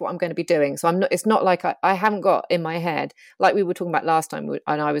predict what I'm going to be doing. So it's not like I haven't got in my head, like we were talking about last time,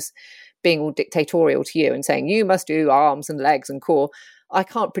 and I was being all dictatorial to you and saying, you must do arms and legs and core. I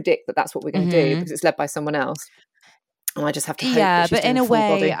can't predict that that's what we're going to do because it's led by someone else. And I just have to hope that she's but in a way,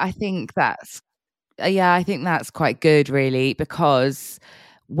 body. I think that's quite good, really, because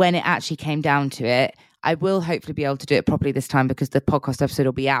when it actually came down to it, I will hopefully be able to do it properly this time because the podcast episode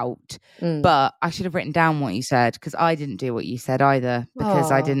will be out. But I should have written down what you said because I didn't do what you said either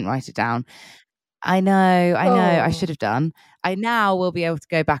because I didn't write it down. I know. I should have done. I now will be able to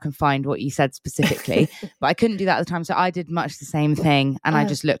go back and find what you said specifically, but I couldn't do that at the time. So I did much the same thing and I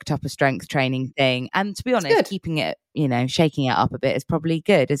just looked up a strength training thing. And to be honest, keeping it, shaking it up a bit is probably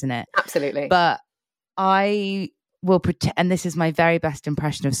good, isn't it? Absolutely. But I will pretend, and this is my very best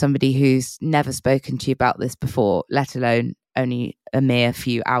impression of somebody who's never spoken to you about this before, let alone only a mere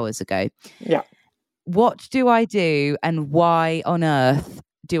few hours ago. Yeah. What do I do and why on earth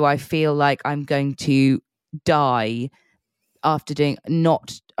do I feel like I'm going to die after doing,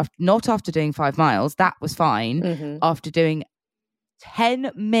 not after doing 5 miles, that was fine, after doing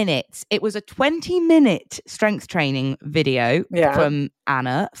 10 minutes. It was a 20-minute strength training video from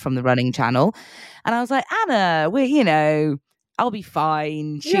Anna from the running channel. And I was like, Anna, I'll be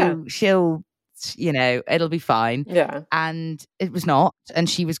fine. She'll, it'll be fine. Yeah. And it was not. And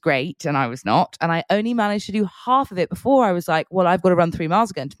she was great. And I was not. And I only managed to do half of it before I was like, well, I've got to run 3 miles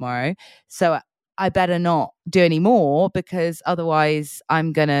again tomorrow. So I better not do any more because otherwise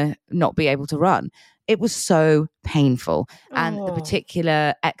I'm going to not be able to run. It was so painful. And the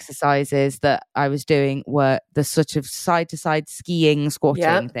particular exercises that I was doing were the sort of side-to-side skiing,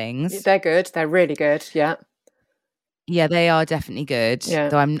 squatting things. They're good. They're really good. Yeah. Yeah, they are definitely good. Yeah.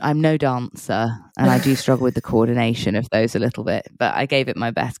 Though I'm no dancer and I do struggle with the coordination of those a little bit, but I gave it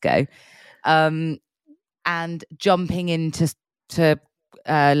my best go. And jumping into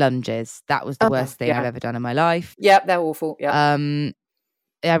lunges, that was the worst thing I've ever done in my life. Yeah, they're awful. Yeah.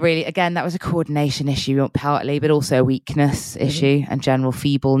 Again, that was a coordination issue partly, but also a weakness issue and general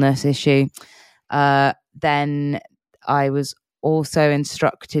feebleness issue. Then I was also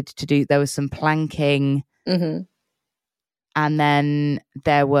instructed to do, there was some planking, and then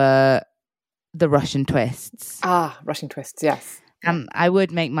there were the Russian twists. Russian twists, yes. I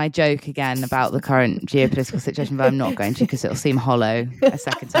would make my joke again about the current geopolitical situation, but I'm not going to because it'll seem hollow a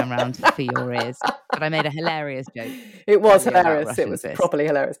second time round for your ears. But I made a hilarious joke. It was hilarious. It was properly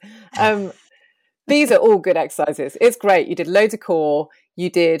hilarious. These are all good exercises. It's great. You did loads of core. You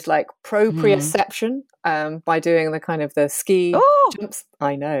did like proprioception by doing the kind of the ski jumps.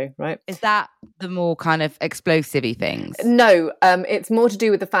 I know, right? Is that the more kind of explosive-y things? No, it's more to do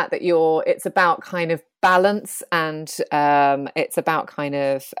with the fact that it's about kind of balance and it's about kind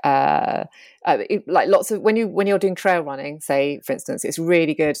of like lots of when you're doing trail running, say for instance, it's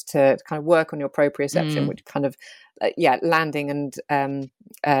really good to kind of work on your proprioception, which kind of landing and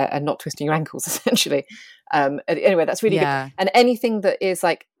not twisting your ankles, essentially. Anyway, that's really good. And anything that is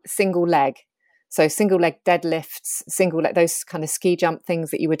like single leg, so single leg deadlifts, single leg, those kind of ski jump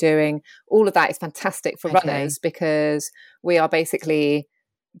things that you were doing, all of that is fantastic for runners, because we are basically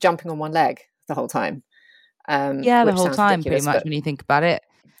jumping on one leg the whole time. The whole time, pretty much, when you think about it.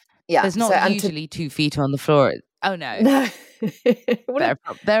 Yeah, there's not usually 2 feet on the floor. Oh no. There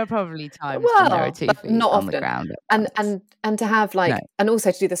are probably times when there are 2 feet not on often. The ground. And to have and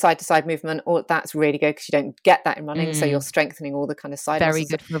also to do the side to side movement, that's really good, because you don't get that in running. So you're strengthening all the kind of side. Very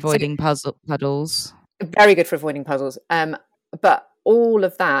good for avoiding puddles. Very good for avoiding puzzles. But all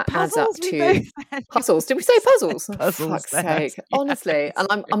of that adds up to puzzles. Did we say puzzles? Puzzles. For fuck's sake, honestly, and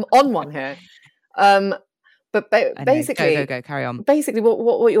I'm on one here. But basically, go, carry on. Basically,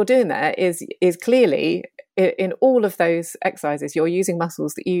 what you're doing there is clearly in all of those exercises, you're using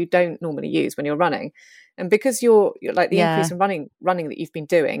muscles that you don't normally use when you're running, and because you're like the increase in running that you've been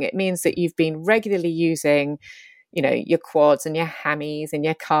doing, it means that you've been regularly using, your quads and your hammies and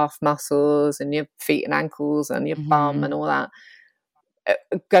your calf muscles and your feet and ankles and your bum and all that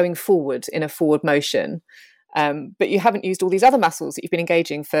going forward in a forward motion. But you haven't used all these other muscles that you've been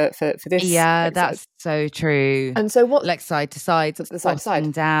engaging for this. Yeah, exercise. That's so true. And so what? Like side to side, the side to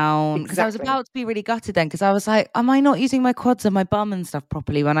side down. Because I was about to be really gutted then, because I was like, am I not using my quads and my bum and stuff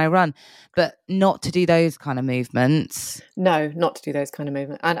properly when I run? But not to do those kind of movements. No, not to do those kind of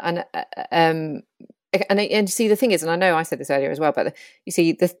movements. And see, the thing is, and I know I said this earlier as well, but you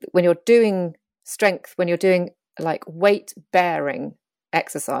see, when you're doing strength, when you're doing like weight bearing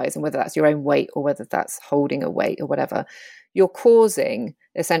exercise, and whether that's your own weight or whether that's holding a weight or whatever, you're causing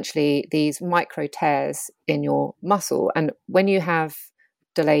essentially these micro tears in your muscle. And when you have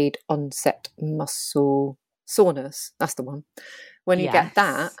delayed onset muscle soreness, that's the one, when you get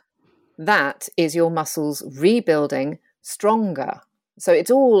that is your muscles rebuilding stronger. So it's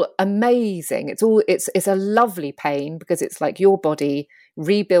all amazing. It's a lovely pain, because it's like your body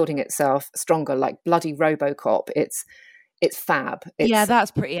rebuilding itself stronger, like bloody RoboCop. It's fab. That's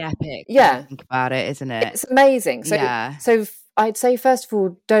pretty epic. Yeah, think about it, isn't it? It's amazing. So I'd say, first of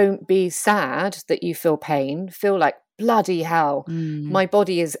all, don't be sad that you feel pain. Feel like, bloody hell, my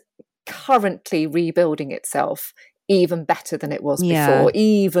body is currently rebuilding itself even better than it was before,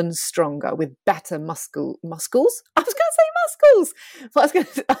 even stronger, with better muscles. I was going to say muscles. But I was going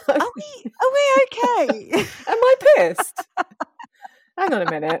to say, are we okay? Am I pissed? Hang on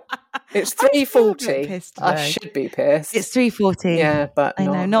a minute. It's 3:40. I should be pissed. It's 3:40. Yeah, but I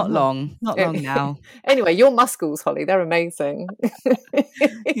know, not long. Not long now. Anyway, your muscles, Holly, they're amazing.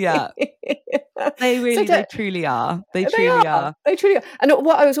 Yeah. They truly are. They truly are. They truly are. And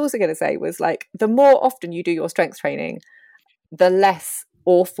what I was also going to say was, like, the more often you do your strength training, the less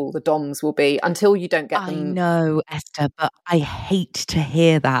awful the DOMs will be, until you don't get them. I know, Esther, but I hate to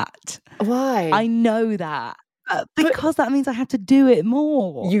hear that. Why? I know that. Because that means I have to do it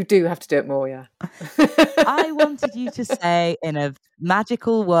more. You do have to do it more, yeah. I wanted you to say, in a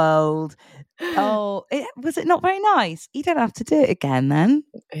magical world, was it not very nice? You don't have to do it again then.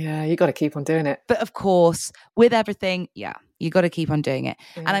 Yeah, you got to keep on doing it. But of course, with everything, you got to keep on doing it.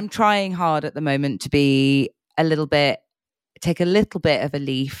 Yeah. And I'm trying hard at the moment to be take a little bit of a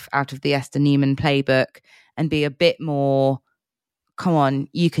leaf out of the Esther Newman playbook and be a bit more, come on,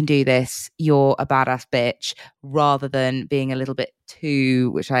 you can do this, you're a badass bitch, rather than being a little bit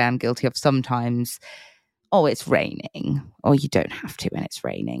too, which I am guilty of sometimes, it's raining, or you don't have to when it's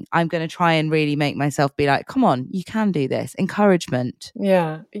raining. I'm going to try and really make myself be like, come on, you can do this. Encouragement.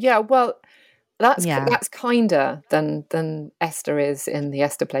 Yeah. Well, that's kinder than Esther is in the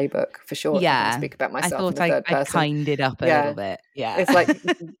Esther playbook, for sure. Yeah. I speak about myself. I thought I kind it up a little bit. Yeah. It's like,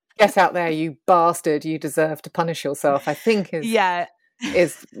 get out there, you bastard, you deserve to punish yourself, I think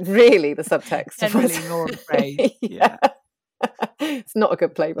is really the subtext. Generally more afraid. Yeah. It's not a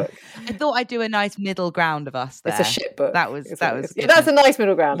good playbook. I thought I'd do a nice middle ground of us there. It's a shit book. That was that's a nice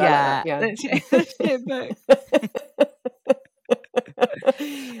middle ground. Yeah. I like that. It's a shit book.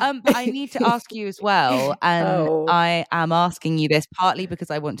 But I need to ask you as well, and I am asking you this partly because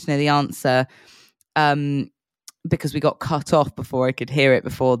I want to know the answer, because we got cut off before I could hear it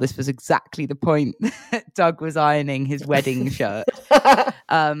before. This was exactly the point that Doug was ironing his wedding shirt,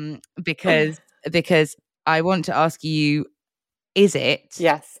 because I want to ask you, is it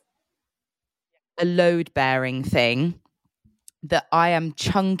a load bearing thing that I am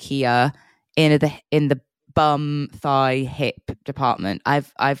chunkier in the bum, thigh, hip department?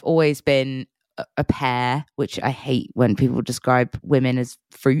 I've always been a pear, which I hate when people describe women as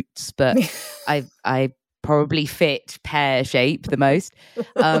fruits, but I probably fit pear shape the most.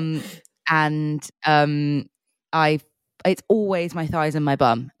 And it's always my thighs and my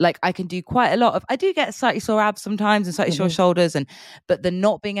bum. Like I can do quite a lot of, I do get slightly sore abs sometimes and slightly sore shoulders, but the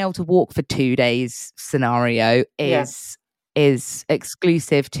not being able to walk for 2 days scenario is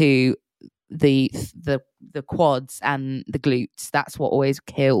exclusive to the quads and the glutes. That's what always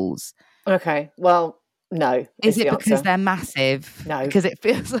kills. Okay, well, no. Is it because they're massive? No. Because it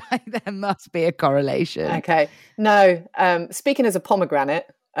feels like there must be a correlation. Okay, no. Speaking as a pomegranate,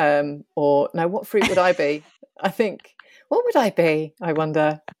 or no, what fruit would I be? I think, what would I be? I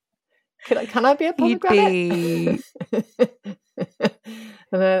wonder. Can I be a pomegranate?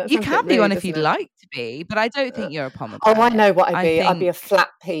 You can be one if you'd like to be, but I don't think you're a pomegranate. Oh, I know what I'd be. I'd be a flat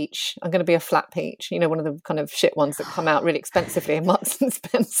peach. I'm going to be a flat peach. You know, one of the kind of shit ones that come out really expensively in Marks and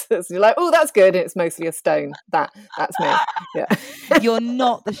Spencer's. You're like, oh, that's good. And it's mostly a stone. That's me. Yeah. You're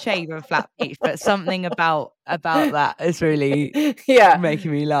not the shape of a flat peach, but something about that is really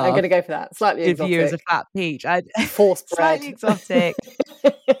making me laugh. I'm going to go for that. Slightly exotic. If you as a flat peach, forced bread. Slightly exotic.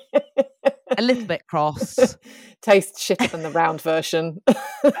 A little bit cross. Tastes shitter than the round version.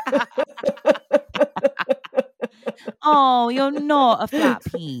 Oh, you're not a flat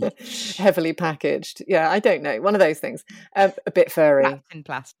peach. Heavily packaged. Yeah, I don't know. One of those things. A bit furry. Wrapped in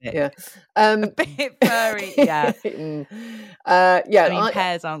plastic. Yeah. A bit furry. Yeah. I mean,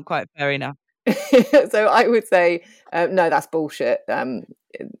 pears aren't quite furry enough. So I would say, no, that's bullshit.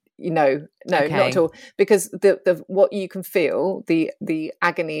 No, not at all. Because the what you can feel, the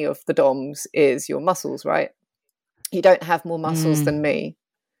agony of the DOMs is your muscles, right? You don't have more muscles than me.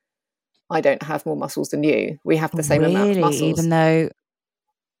 I don't have more muscles than you. We have the same amount of muscles. Even though,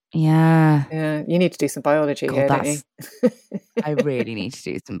 yeah, you need to do some biology here, don't you? I really need to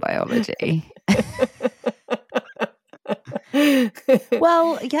do some biology.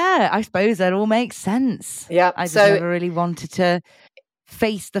 Well, yeah, I suppose that all makes sense. Yeah, I just never really wanted to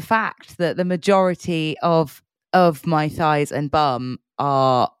face the fact that the majority of my thighs and bum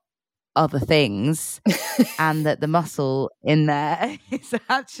are other things and that the muscle in there is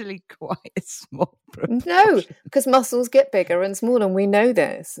actually quite a small proportion. No, because muscles get bigger and smaller, and we know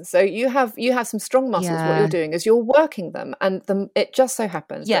this. So you have some strong muscles. What you're doing is you're working them, and it just so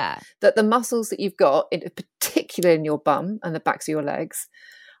happens that the muscles that you've got, particularly in your bum and the backs of your legs,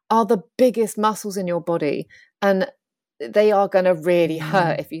 are the biggest muscles in your body, and they are going to really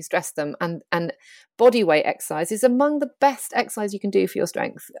hurt if you stress them. And body weight exercise is among the best exercise you can do for your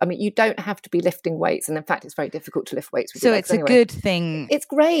strength. I mean, you don't have to be lifting weights, and in fact, it's very difficult to lift weights with your legs it's a good thing. It's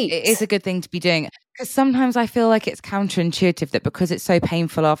great. It is a good thing to be doing, because sometimes I feel like it's counterintuitive that because it's so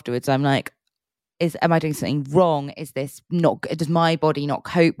painful afterwards, I'm like, am I doing something wrong? Is this not? Does my body not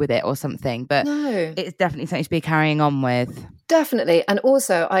cope with it or something? But no, it's definitely something to be carrying on with. Definitely. And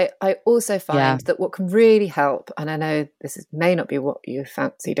also, I also find that what can really help, and I know may not be what you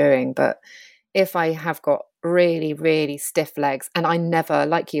fancy doing, but if I have got really, really stiff legs, and I never,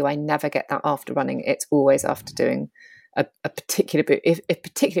 like you, I never get that after running. It's always after doing a particular boot.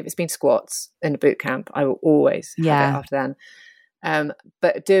 Particularly if it's been squats in a boot camp, I will always have it after then.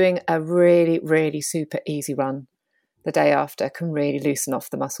 But doing a really, really super easy run the day after can really loosen off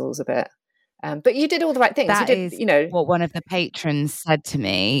the muscles a bit. But you did all the right things. That is what one of the patrons said to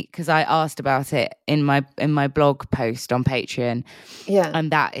me, because I asked about it in my blog post on Patreon. Yeah.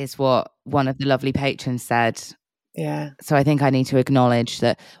 And that is what one of the lovely patrons said. Yeah. So I think I need to acknowledge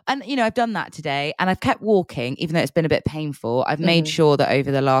that. And, I've done that today, and I've kept walking, even though it's been a bit painful. I've made sure that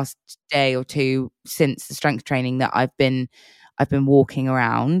over the last day or two since the strength training that I've been walking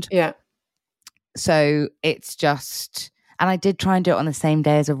around. Yeah. So it's just... And I did try and do it on the same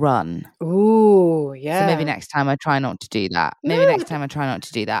day as a run. Ooh, yeah. So maybe next time I try not to do that.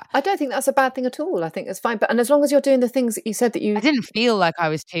 I don't think that's a bad thing at all. I think it's fine. And as long as you're doing the things that you said that you... I didn't feel like I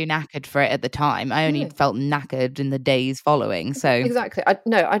was too knackered for it at the time. I only felt knackered in the days following. So exactly. I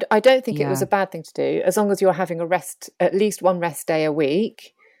don't think it was a bad thing to do, as long as you're having a rest, at least one rest day a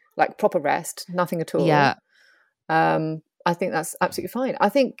week, like proper rest, nothing at all. Yeah. I think that's absolutely fine. I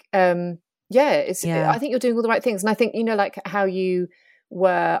think... I think you're doing all the right things. And I think, like how you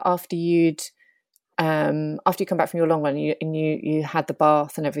were after you come back from your long run and you had the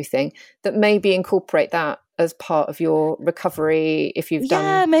bath and everything, that maybe incorporate that as part of your recovery if you've done.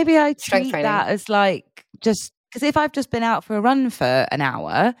 Yeah, maybe I treat training. that as like, just because if I've just been out for a run for an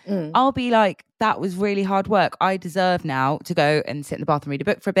hour, I'll be like, that was really hard work. I deserve now to go and sit in the bath and read a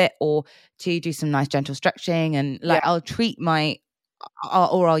book for a bit, or to do some nice gentle stretching, and I'll treat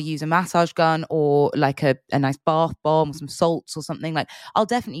or I'll use a massage gun or like a nice bath bomb or some salts or something. Like, I'll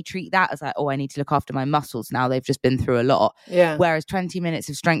definitely treat that as like, I need to look after my muscles now. They've just been through a lot. Yeah. Whereas 20 minutes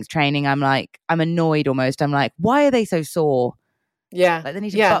of strength training, I'm annoyed almost. I'm like, why are they so sore? Yeah. Like they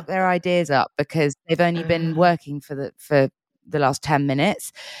need to buck their ideas up because they've only been working for the last 10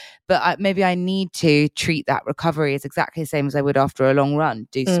 minutes. But maybe I need to treat that recovery as exactly the same as I would after a long run.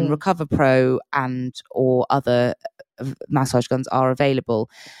 Do some Recover Pro and or other massage guns are available.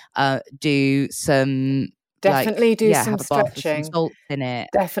 Do some... Definitely do some have a bath with stretching. some salts in it.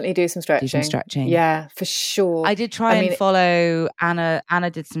 Definitely do some stretching. Do some stretching. Yeah, for sure. I did try and follow Anna.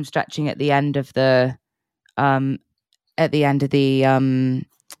 Anna did some stretching at the end of the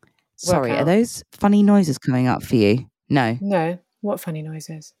sorry, are those funny noises coming up for you? No. What funny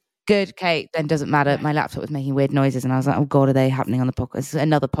noises? Good, Kate. Then doesn't matter. My laptop was making weird noises, and I was like, "Oh God, are they happening on the podcast? This is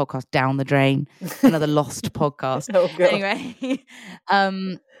another podcast down the drain, another lost podcast." Oh God. Anyway,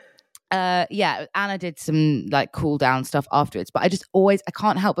 Anna did some like cool down stuff afterwards, but I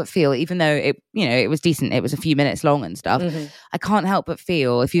can't help but feel, even though it was decent, it was a few minutes long and stuff. I can't help but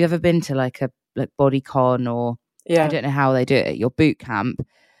feel, if you've ever been to like a BodyCon or I don't know how they do it at your boot camp,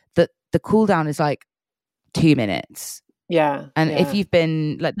 that the cool down is like 2 minutes. Yeah. And if you've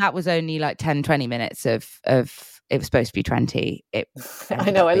been like, that was only like 10-20 minutes of it was supposed to be 20. I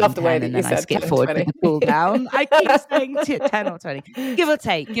know, I love the way that you said I skip forward to the cool down. I keep saying 10 or 20. Give or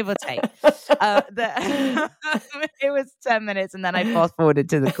take. It was 10 minutes and then I fast forwarded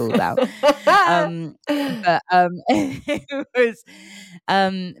to the cool down. It was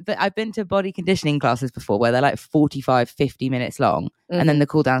but I've been to body conditioning classes before where they're like 45-50 minutes long and then the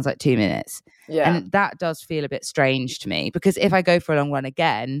cool down's like 2 minutes. Yeah. And that does feel a bit strange to me because if I go for a long run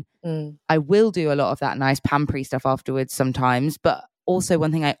again, I will do a lot of that nice pampery stuff afterwards sometimes. But also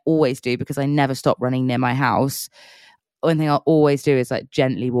one thing I always do, because I never stop running near my house, one thing I'll always do is like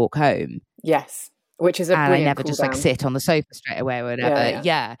gently walk home. Yes. Which is and I never just like sit on the sofa straight away or whatever.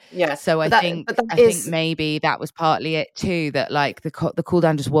 Yeah. So I think maybe that was partly it too, that like the cool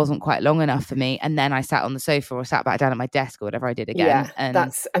down just wasn't quite long enough for me. And then I sat on the sofa or sat back down at my desk or whatever I did again. Yeah, and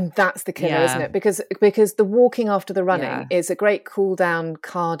that's the killer, isn't it? Because the walking after the running is a great cool down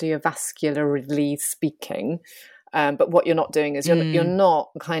cardiovascularly speaking. But what you're not doing is you're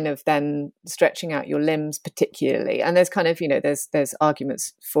not kind of then stretching out your limbs particularly. And there's kind of, there's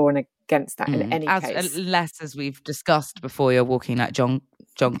arguments for and against that in any case. Unless, as we've discussed before, you're walking like John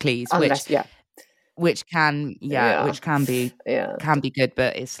Cleese, which can be good,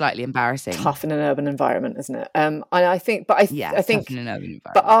 but it's slightly embarrassing. Tough in an urban environment, isn't it? I think in an urban environment.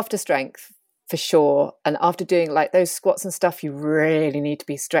 But after strength, for sure, and after doing like those squats and stuff, you really need to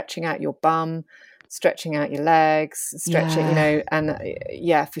be stretching out your bum, stretching out your legs, stretching, and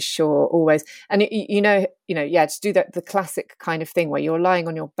for sure, always. And just do the classic kind of thing where you're lying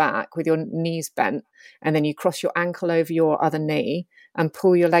on your back with your knees bent, and then you cross your ankle over your other knee and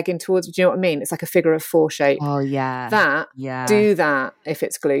pull your leg in towards. Do you know what I mean? It's like a figure of four shape. Oh yeah, do that if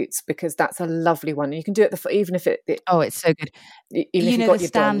it's glutes, because that's a lovely one. You can do it even if it it's so good. Even if you've got the your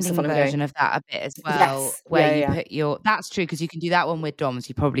standing DOMs, version of that a bit as well, where you put your. That's true, because you can do that one with DOMs.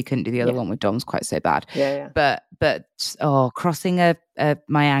 You probably couldn't do the other one with DOMs quite so bad. But crossing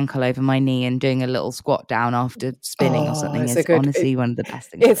my ankle over my knee and doing a little squat down after spinning or something is honestly one of the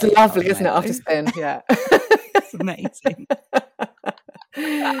best things. It's lovely, isn't it? After spin, it's amazing.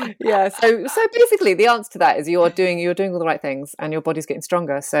 So basically the answer to that is you're doing all the right things and your body's getting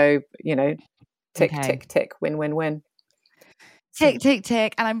stronger. So tick tick, win win win. Tick tick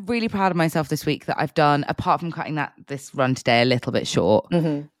tick. And I'm really proud of myself this week that I've done, apart from cutting this run today a little bit short.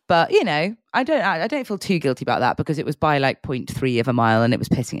 But I don't feel too guilty about that, because it was by like 0.3 of a mile and it was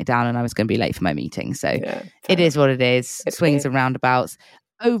pissing it down and I was going to be late for my meeting. So it is what it is. Swings and roundabouts.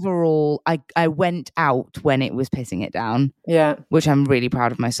 Overall, I went out when it was pissing it down, which I'm really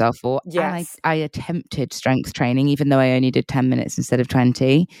proud of myself for. Yes. And I attempted strength training, even though I only did 10 minutes instead of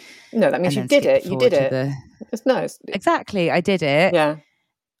 20. No, that means you did it. You did it. Exactly, I did it. Yeah.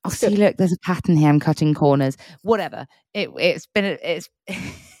 Oh, see, look, there's a pattern here. I'm cutting corners. Whatever. It's been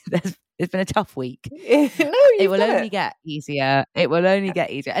a tough week. It will only get easier. It will only get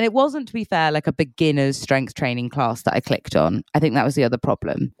easier. And it wasn't, to be fair, like a beginner's strength training class that I clicked on. I think that was the other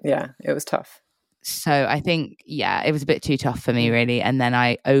problem. Yeah, it was tough. So I think, it was a bit too tough for me, really. And then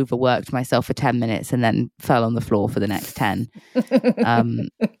I overworked myself for 10 minutes and then fell on the floor for the next 10.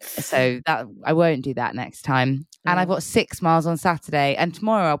 So that I won't do that next time. And I've got 6 miles on Saturday, and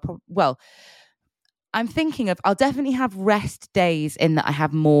tomorrow I'm thinking I'll definitely have rest days, in that I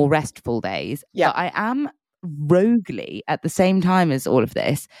have more restful days. Yeah. But I am roguely, at the same time as all of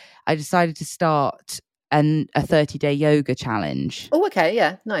this, I decided to start a 30-day yoga challenge. Oh, okay.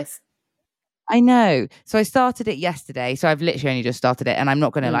 Yeah. Nice. I know. So I started it yesterday. So I've literally only just started it, and I'm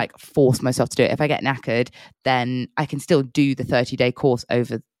not going to like force myself to do it. If I get knackered, then I can still do the 30-day course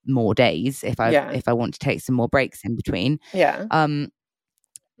over more days if I want to take some more breaks in between. Yeah.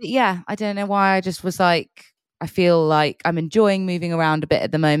 Yeah, I don't know why. I just was like, I feel like I'm enjoying moving around a bit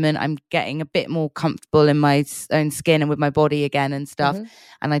at the moment. I'm getting a bit more comfortable in my own skin and with my body again and stuff. Mm-hmm.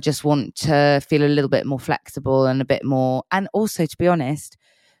 And I just want to feel a little bit more flexible and a bit more. And also, to be honest,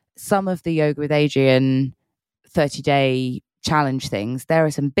 some of the Yoga with Adriene 30-day challenge things, there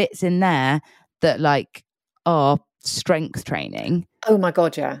are some bits in there that like are strength training. Oh my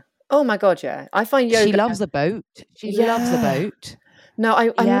God, yeah. I find yoga. She loves a boat. She loves a boat. No,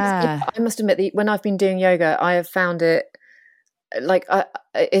 I must admit that when I've been doing yoga, I have found it like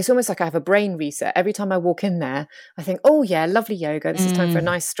it's almost like I have a brain reset. Every time I walk in there, I think, oh yeah, lovely yoga. This is time for a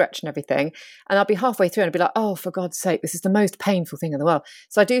nice stretch and everything. And I'll be halfway through and I'll be like, oh, for God's sake, this is the most painful thing in the world.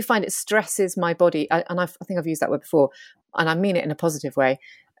 So I do find it stresses my body. I think I've used that word before, and I mean it in a positive way.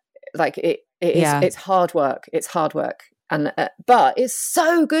 Like it's hard work. It's hard work. And but it's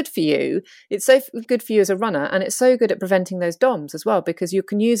so good for you. It's so good for you as a runner, and it's so good at preventing those DOMs as well, because you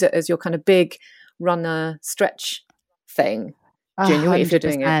can use it as your kind of big runner stretch thing. Genuinely, if you're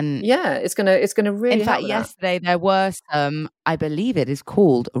doing it, yeah, it's gonna really. In fact, yesterday there were some. I believe it is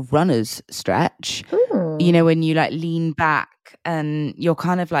called a runner's stretch. Ooh. You know, when you like lean back and you're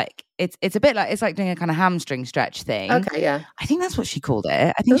kind of like it's a bit like it's like doing a kind of hamstring stretch thing. Okay, yeah. I think that's what she called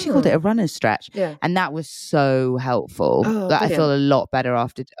it. I think she called it a runner's stretch. Yeah, and that was so helpful. I feel a lot better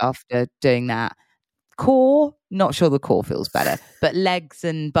after doing that. Core, not sure the core feels better, but legs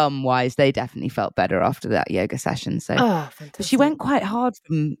and bum wise, they definitely felt better after that yoga session. So fantastic. She went quite hard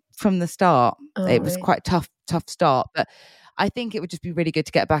from the start. It was quite tough start, but I think it would just be really good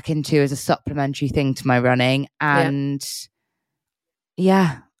to get back into as a supplementary thing to my running. And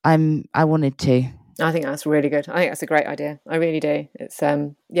I wanted to. I think that's really good. I think that's a great idea. I really do. It's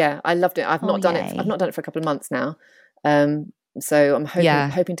I loved it. I've not done it. I've not done it for a couple of months now. So I'm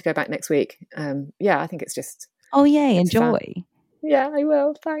hoping to go back next week. I think it's just. Oh yay! Enjoy. Fun. Yeah, I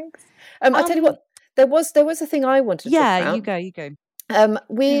will. Thanks. I tell you what, there was a thing I wanted to talk about. You go.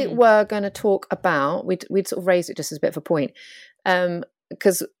 We were going to talk about. We'd sort of raised it just as a bit of a point,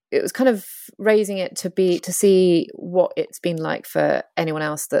 because it was kind of raising it to see what it's been like for anyone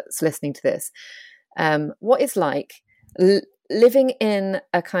else that's listening to this. What it's like living in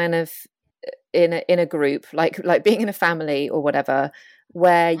a kind of in a group, like being in a family or whatever,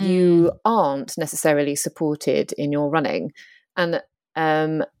 where you aren't necessarily supported in your running, and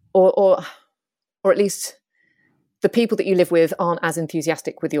or at least the people that you live with aren't as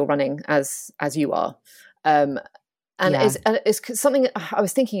enthusiastic with your running as you are. It's something I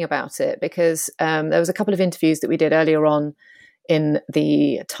was thinking about it because there was a couple of interviews that we did earlier on in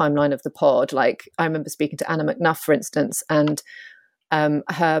the timeline of the pod. Like I remember speaking to Anna McNuff, for instance, and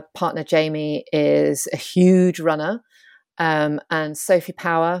her partner Jamie is a huge runner, and Sophie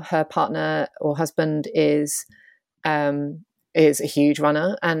Power, her partner or husband, is a huge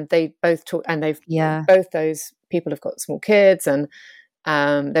runner, and they both talk, and both those people have got small kids, and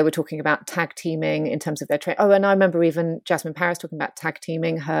they were talking about tag teaming in terms of their training. Oh, and I remember even Jasmine Paris talking about tag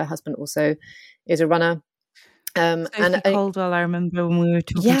teaming. Her husband also is a runner. Sophie Caldwell, I remember when we were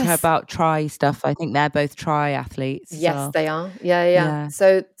talking to her about tri stuff. I think they're both triathletes. Yes, they are. Yeah.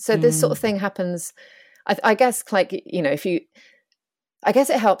 So this sort of thing happens. I guess, like, you know, I guess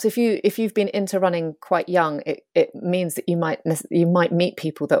it helps if you've been into running quite young. It means that you might meet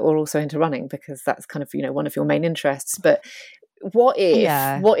people that are also into running, because that's kind of, you know, one of your main interests. But what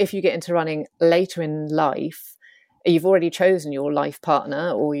if you get into running later in life? You've already chosen your life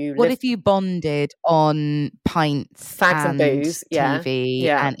partner, or what if you bonded on pints, fags and booze, TV,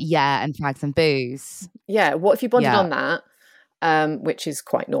 and fags and booze? Yeah, what if you bonded on that, which is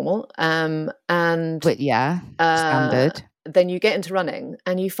quite normal, and standard. Then you get into running,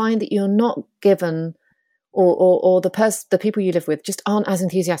 and you find that you're not given, or the people you live with just aren't as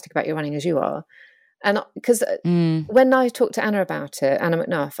enthusiastic about your running as you are. And because when I talked to Anna about it, Anna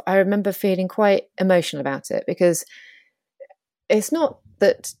McNuff, I remember feeling quite emotional about it, because it's not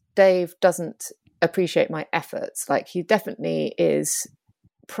that Dave doesn't appreciate my efforts. Like, he definitely is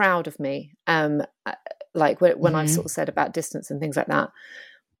proud of me. Like when I've sort of said about distance and things like that,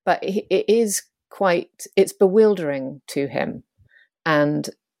 but it's bewildering to him, and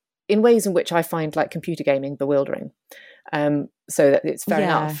in ways in which I find like computer gaming bewildering. So that it's fair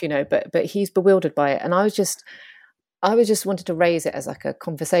enough, you know, but he's bewildered by it. And I was just wanted to raise it as like a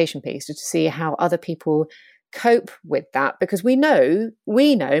conversation piece, to see how other people cope with that, because we know,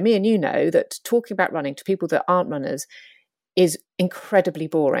 me and you know, that talking about running to people that aren't runners is incredibly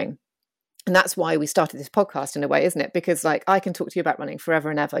boring. And that's why we started this podcast in a way, isn't it? Because like I can talk to you about running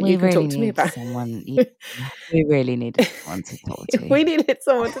forever and ever. We you can really talk to me about someone. We really needed someone to talk to. We needed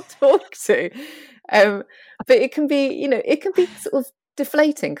someone to talk to. But it can be, it can be sort of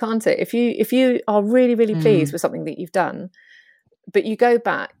deflating, can't it? If you are really, really pleased with something that you've done, but you go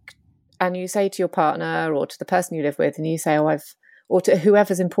back and you say to your partner or to the person you live with, and you say, or to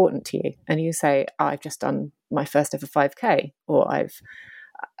whoever's important to you, and you say, I've just done my first ever 5K, or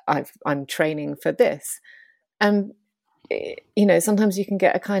I'm training for this. And, sometimes you can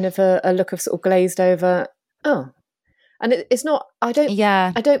get a kind of a look of sort of glazed over, and it's not, I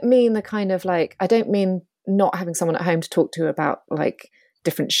don't mean the kind of like, I don't mean not having someone at home to talk to about like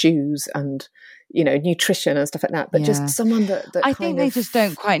different shoes and, nutrition and stuff like that, but just someone that I think they just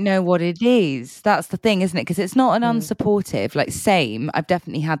don't quite know what it is. That's the thing, isn't it? Because it's not an unsupportive, like same. I've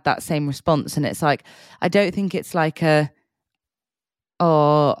definitely had that same response. And it's like, I don't think it's like I'm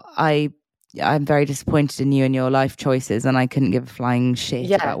very disappointed in you and your life choices, and I couldn't give a flying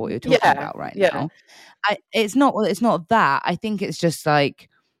shit about what you're talking about right now. It's not that. I think it's just like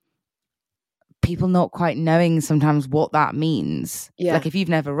people not quite knowing sometimes what that means. Like if you've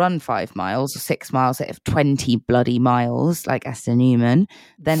never run 5 miles or 6 miles out of 20 bloody miles, like Esther Newman,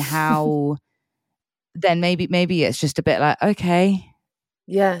 then how? Then maybe it's just a bit like, okay,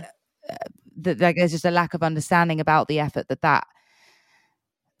 that like there's just a lack of understanding about the effort that.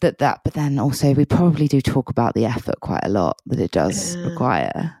 But then also we probably do talk about the effort quite a lot that it does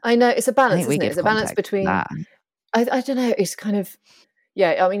require. I know it's a balance, isn't it? It's a balance between. I don't know. It's kind of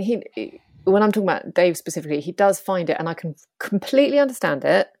I mean, he when I'm talking about Dave specifically, he does find it, and I can completely understand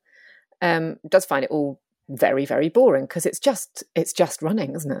it. Does find it all very, very boring because it's just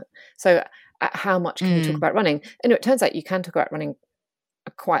running, isn't it? So how much can you talk about running? And it turns out you can talk about running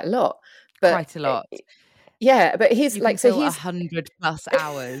quite a lot. But quite a lot. Yeah, but he's you like, so he's 100+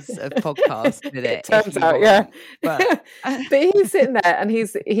 hours of podcast with it. It turns out, but he's sitting there, and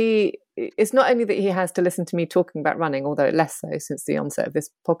it's not only that he has to listen to me talking about running, although less so since the onset of this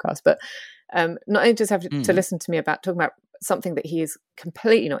podcast, but not only does he have to listen to me about talking about something that he is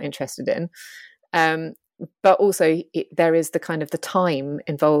completely not interested in, but also there is the kind of the time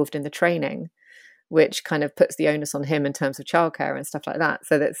involved in the training, which kind of puts the onus on him in terms of childcare and stuff like that.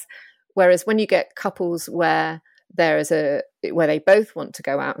 So that's. Whereas when you get couples where where they both want to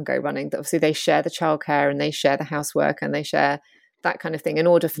go out and go running, that obviously they share the childcare and they share the housework and they share that kind of thing in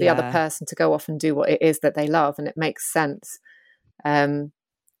order for the other person to go off and do what it is that they love, and it makes sense. And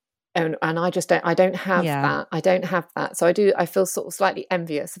I don't have that. I don't have that. So I feel sort of slightly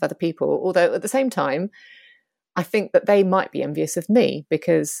envious of other people, although at the same time, I think that they might be envious of me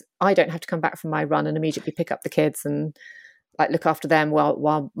because I don't have to come back from my run and immediately pick up the kids and like look after them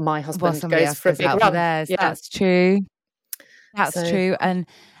while my husband goes for a big run. That's true. That's true. And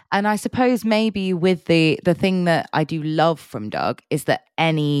I suppose maybe with the thing that I do love from Doug is that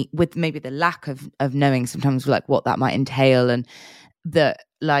with maybe the lack of knowing sometimes like what that might entail, and that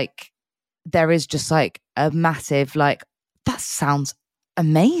like there is just like a massive like that sounds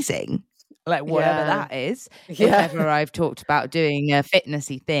amazing. Like whatever that is, if ever I've talked about doing a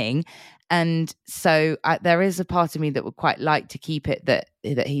fitnessy thing. And so there is a part of me that would quite like to keep it that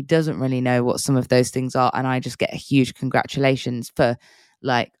he doesn't really know what some of those things are. And I just get a huge congratulations for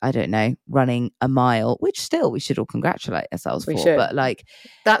like, I don't know, running a mile, which still we should all congratulate ourselves for. Should. But like,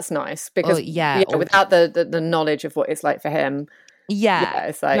 that's nice because without the knowledge of what it's like for him.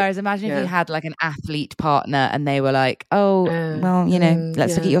 It's like, whereas imagine if you had like an athlete partner and they were like,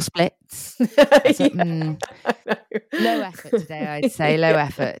 let's look at your splits. Low effort today, I'd say. Low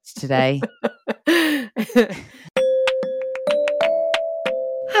effort today.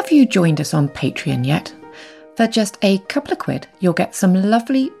 Have you joined us on Patreon yet? For just a couple of quid, you'll get some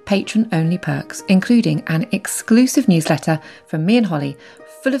lovely patron-only perks, including an exclusive newsletter from me and Holly,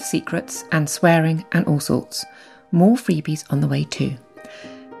 full of secrets and swearing and all sorts. More freebies on the way too.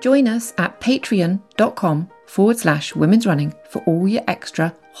 Join us at patreon.com/women's running for all your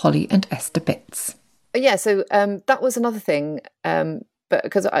extra Holly and Esther bits. So that was another thing, but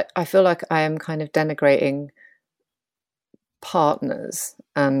because I feel like I am kind of denigrating partners,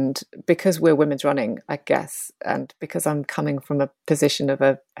 and because we're women's running, I guess, and because I'm coming from a position of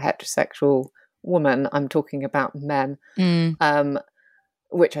a heterosexual woman, I'm talking about men.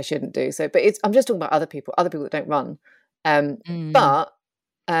 Which I shouldn't do. So, but I'm just talking about other people that don't run. But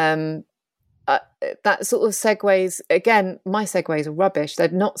that sort of segues, again, my segues are rubbish. They're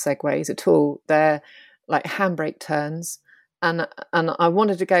not segues at all. They're like handbrake turns. And I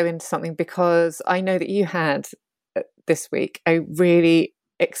wanted to go into something because I know that you had this week a really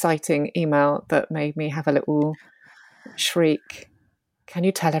exciting email that made me have a little shriek. Can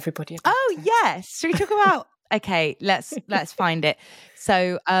you tell everybody about Oh, it? yes. Should we talk about... Okay, let's find it.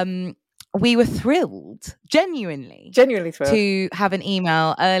 So we were thrilled, genuinely Genuinely thrilled. to have an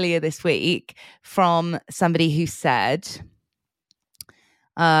email earlier this week from somebody who said,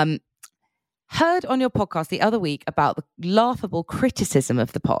 heard on your podcast the other week about the laughable criticism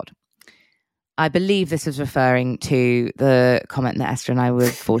of the pod. I believe this was referring to the comment that Esther and I were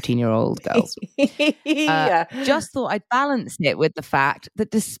 14-year-old girls. Yeah. Just thought I'd balance it with the fact that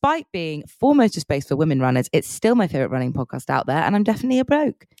despite being foremost a space for women runners, it's still my favourite running podcast out there, and I'm definitely a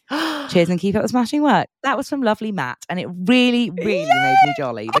bloke. Cheers and keep up the smashing work. That was from lovely Matt, and it really, really made me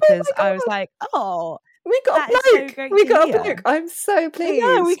jolly because I was like, oh, we got a bloke. So we got a bloke. I'm so pleased.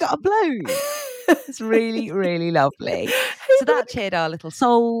 Yeah, we got a bloke. It's really, really lovely. So that cheered our little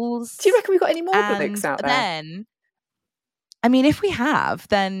souls. Do you reckon we got any more blokes out there? Then, I mean, if we have,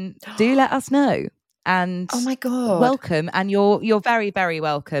 then do let us know. And oh my God, welcome. And you're very, very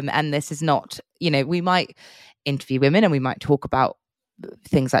welcome. And this is not, we might interview women and we might talk about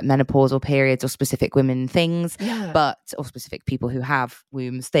things like menopause or periods or specific women things, or specific people who have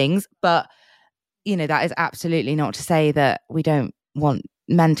wombs things. But that is absolutely not to say that we don't want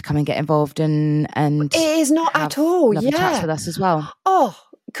men to come and get involved and it is not at all. Chats with us as well. Oh,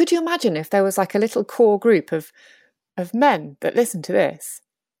 could you imagine if there was like a little core group of men that listen to this?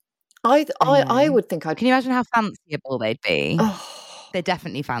 I would think I'd. Can you imagine how fanciable they'd be? Oh, they're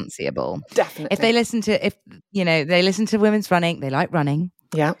definitely fanciable. Definitely. If they listen to women's running, they like running.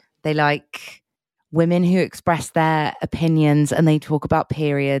 Yeah. They like women who express their opinions and they talk about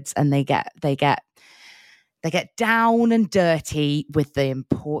periods and they get down and dirty with the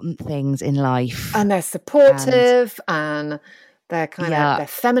important things in life. And they're supportive and they're they're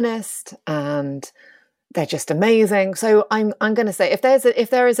feminist and they're just amazing. So I'm going to say if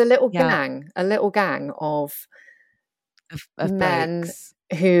there is a little gang of men blokes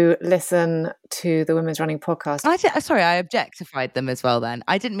who listen to the Women's Running podcast. I objectified them as well then.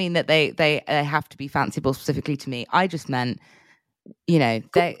 I didn't mean that they have to be fanciable specifically to me. I just meant they're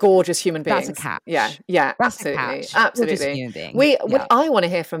gorgeous human beings. That's a catch. Yeah, that's absolutely. Human being. I want to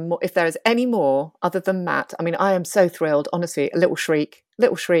hear from more, if there is any more other than Matt. I mean, I am so thrilled, honestly. A little shriek.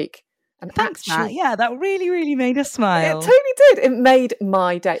 And thanks, Matt. Yeah, that really, really made us smile. It totally did. It made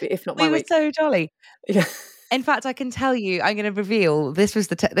my day, if not my week. We were so jolly. Yeah. In fact, I can tell you, I'm going to reveal this was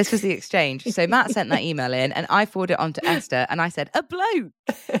the exchange. So Matt sent that email in, and I forwarded it on to Esther, and I said, "A bloke,"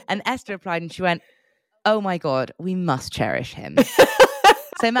 and Esther replied, and she went, "Oh my God, we must cherish him."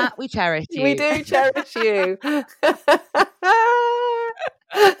 So Matt, we cherish you. We do cherish you.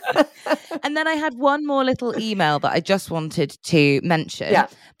 And then I had one more little email that I just wanted to mention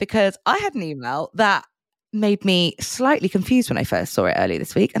because I had an email that made me slightly confused when I first saw it earlier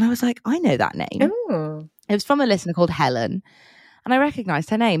this week. And I was like, I know that name. Oh. It was from a listener called Helen. And I recognised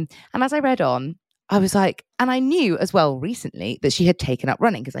her name. And as I read on, I was like, and I knew as well recently that she had taken up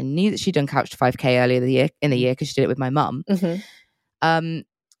running because I knew that she'd done Couch to 5K earlier in the year because she did it with my mum. Mm-hmm.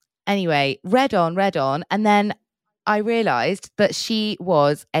 Anyway, read on. And then I realised that she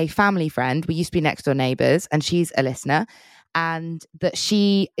was a family friend. We used to be next door neighbours and she's a listener. And that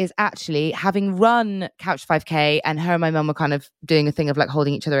she is actually having run Couch 5K and her and my mum were kind of doing a thing of like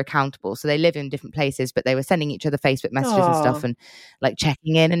holding each other accountable. So they live in different places, but they were sending each other Facebook messages and stuff and like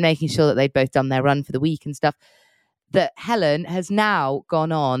checking in and making sure that they'd both done their run for the week and stuff. That Helen has now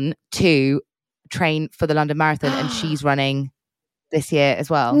gone on to train for the London Marathon and she's running this year as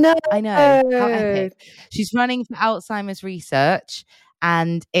well. No. I know. How epic. She's running for Alzheimer's research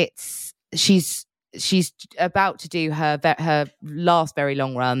and she's about to do her last very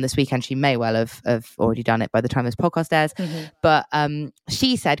long run this weekend. She may well have already done it by the time this podcast airs. Mm-hmm. But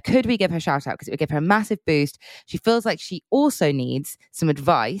she said, could we give her a shout out? Because it would give her a massive boost. She feels like she also needs some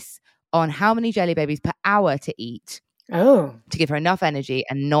advice on how many jelly babies per hour to eat to give her enough energy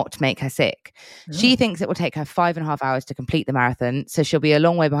and not make her sick. She thinks it will take her 5.5 hours to complete the marathon. So she'll be a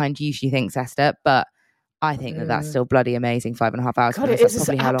long way behind you, she thinks, Esther. But I think that's still bloody amazing, 5.5 hours. God, it is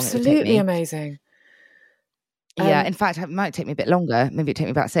absolutely amazing. Yeah, in fact, it might take me a bit longer. Maybe it'd take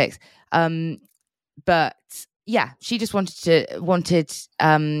me about 6. But yeah, she just wanted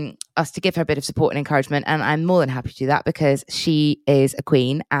us to give her a bit of support and encouragement, and I'm more than happy to do that because she is a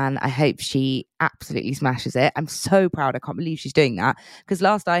queen, and I hope she absolutely smashes it. I'm so proud. I can't believe she's doing that because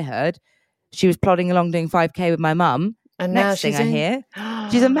last I heard, she was plodding along doing 5K with my mum. And next thing I hear,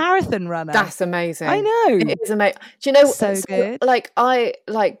 she's a marathon runner. That's amazing. I know. It is amazing. Do you know so good?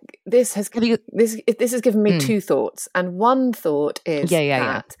 This has given me two thoughts, and one thought is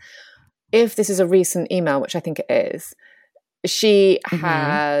that if this is a recent email, which I think it is, she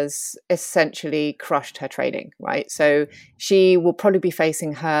has essentially crushed her training, right? So she will probably be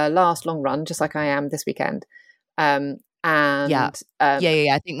facing her last long run, just like I am this weekend. I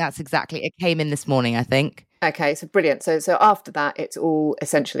think that's exactly, it came in this morning, I think. Okay, so brilliant. So after that, it's all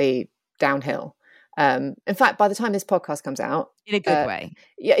essentially downhill. In fact, by the time this podcast comes out, in a good way,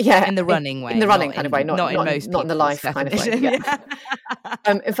 in the running way, in the running kind of way, not in the life kind of way. Yeah.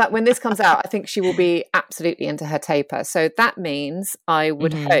 In fact, when this comes out, I think she will be absolutely into her taper. So that means I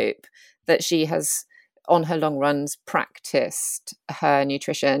would hope that she has, on her long runs, practiced her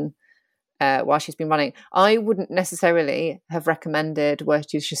nutrition while she's been running. I wouldn't necessarily have recommended were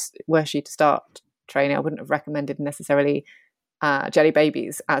she to start training. I wouldn't have recommended necessarily Jelly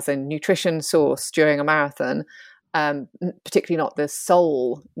Babies as a nutrition source during a marathon, particularly not the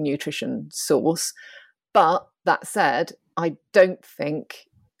sole nutrition source. But that said, I don't think,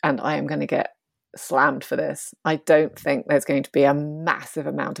 and I am going to get slammed for this, I don't think there's going to be a massive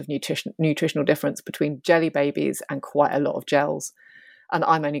amount of nutritional difference between Jelly Babies and quite a lot of gels. And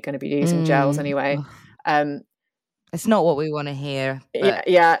I'm only going to be using gels anyway. It's not what we want to hear. But...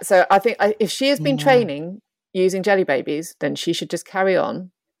 Yeah. So I think if she has been training using Jelly Babies, then she should just carry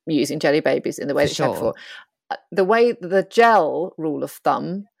on using Jelly Babies in the way that she had before. The way the gel rule of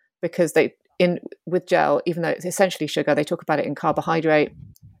thumb, because with gel, even though it's essentially sugar, they talk about it in carbohydrate,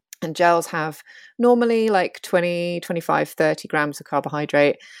 and gels have normally like 20, 25, 30 grams of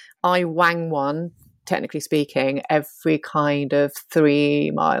carbohydrate. I wang one, technically speaking, every kind of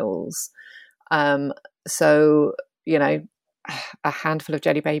 3 miles. So, a handful of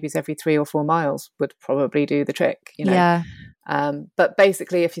Jelly Babies every 3 or 4 miles would probably do the trick, Yeah. But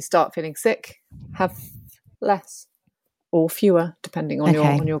basically, if you start feeling sick, have less or fewer, depending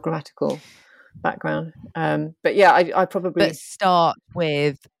on your grammatical background. But yeah, I probably start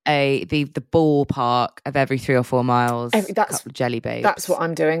with the ballpark of every 3 or 4 miles. A couple of Jelly Babes. That's what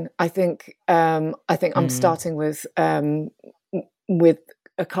I'm doing. I think I'm starting with a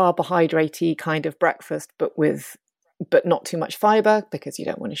carbohydrate-y kind of breakfast, but not too much fiber, because you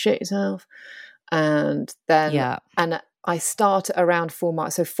don't want to shit yourself. And then and I start at around 4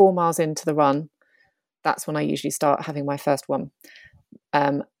 miles. So 4 miles into the run, that's when I usually start having my first one.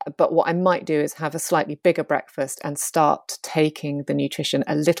 But what I might do is have a slightly bigger breakfast and start taking the nutrition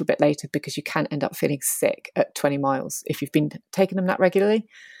a little bit later, because you can end up feeling sick at 20 miles if you've been taking them that regularly.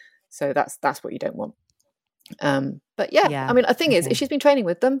 So that's what you don't want. But I mean, the thing is, if she's been training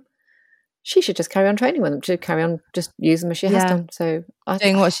with them, she should just carry on training with them. She should carry on just use them as she has done. So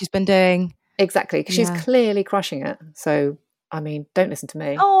doing what she's been doing. Exactly, because she's clearly crushing it. So, I mean, don't listen to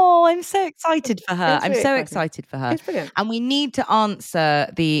me. Oh, I'm so excited for her. It's really excited for her. It's brilliant. And we need to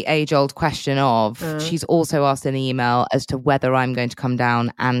answer the age-old question of, she's also asked in the email as to whether I'm going to come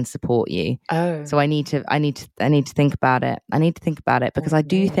down and support you. Oh. So I need to think about it. I need to think about it, because I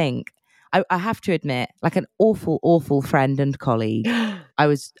do think, I have to admit, like an awful friend and colleague, I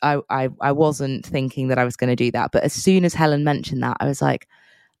wasn't thinking that I was going to do that. But as soon as Helen mentioned that, I was like,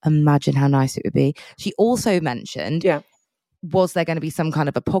 imagine how nice it would be. She also mentioned, was there going to be some kind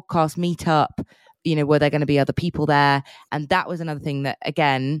of a podcast meetup? Were there going to be other people there? And that was another thing that,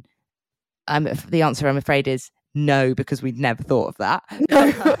 again, the answer, I'm afraid, is no, because we'd never thought of that.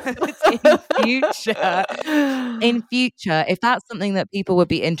 In future, if that's something that people would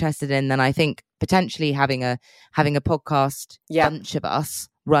be interested in, then I think potentially having a podcast bunch of us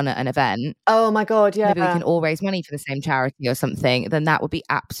run at an event. Oh my God, yeah. Maybe we can all raise money for the same charity or something. Then that would be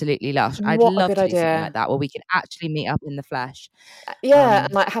absolutely lush. I'd love to do something like that, where we can actually meet up in the flesh.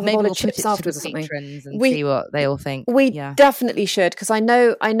 And like have a bowl of chips afterwards or something. And see what they all think. We definitely should, because I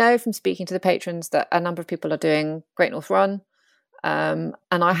know from speaking to the patrons that a number of people are doing Great North Run. And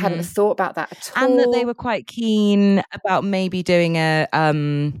I hadn't thought about that at all. And that they were quite keen about maybe doing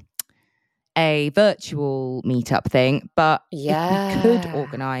a virtual meetup thing, but if we could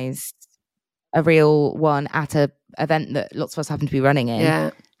organise a real one at a event that lots of us happen to be running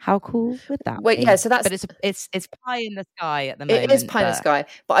in, how cool would that be? So that's, but it's pie in the sky at the moment. It is pie in the sky,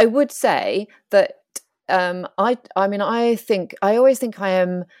 but I would say that I always think I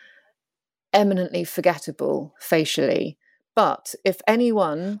am eminently forgettable facially, but if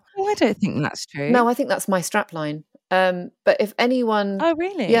anyone, I don't think that's true. No, I think that's my strapline. But if anyone... Oh,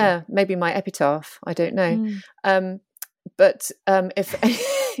 really? Yeah, maybe my epitaph. I don't know. But if...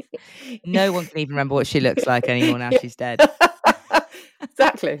 No one can even remember what she looks like anymore now she's dead.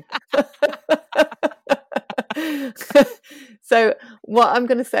 Exactly. So what I'm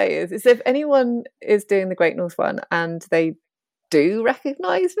going to say is if anyone is doing the Great North Run and they do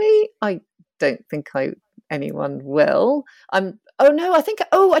recognise me, I don't think anyone will. Oh no, I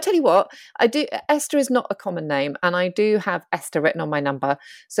tell you what, I do. Esther is not a common name, and I do have Esther written on my number.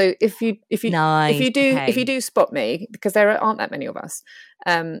 So if you do spot me, because there aren't that many of us,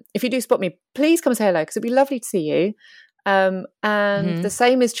 if you do spot me, please come say hello, because it'd be lovely to see you. And the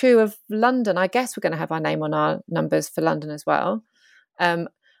same is true of London. I guess we're going to have our name on our numbers for London as well.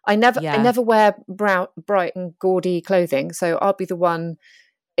 I never wear bright and gaudy clothing, so I'll be the one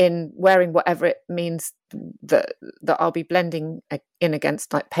in wearing whatever it means that I'll be blending in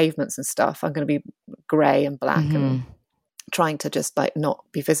against like pavements and stuff. I'm going to be grey and black and trying to just like not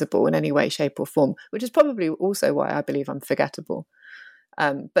be visible in any way, shape or form, which is probably also why I believe I'm forgettable.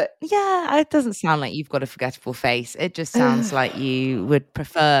 But yeah, it doesn't sound like you've got a forgettable face. It just sounds like you would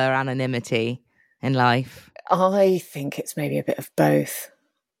prefer anonymity in life. I think it's maybe a bit of both.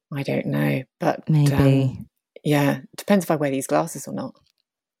 I don't know, but maybe. Yeah, it depends if I wear these glasses or not.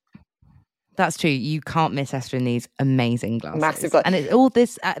 That's true. You can't miss Esther in these amazing glasses. Massive glasses. And it's all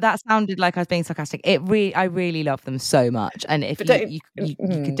this, that sounded like I was being sarcastic. I really love them so much. And if you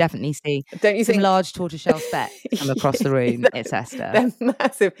could definitely see some large tortoiseshell specks come across the room, it's Esther. They're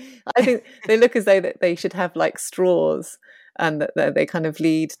massive. I think they look as though that they should have like straws, and that they kind of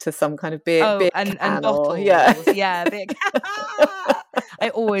lead to some kind of beer and can bottles. Yeah, beer can. I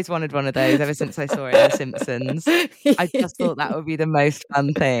always wanted one of those ever since I saw it in The Simpsons. I just thought that would be the most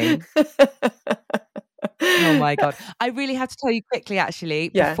fun thing. Oh my God. I really have to tell you quickly, actually,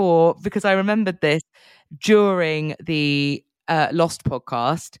 because I remembered this during the Lost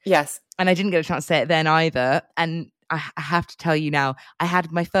podcast. Yes. And I didn't get a chance to say it then either. And I have to tell you now, I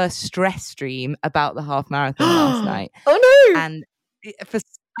had my first stress stream about the half marathon last night. Oh no. And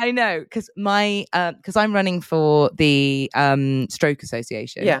I know, because I'm running for the Stroke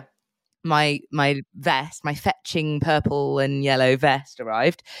Association. Yeah. My vest, my fetching purple and yellow vest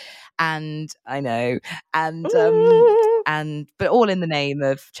arrived, and I know, and but all in the name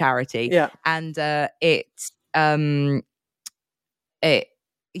of charity. Yeah. And I was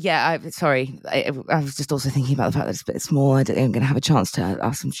just also thinking about the fact that it's a bit small. I'm going to have a chance to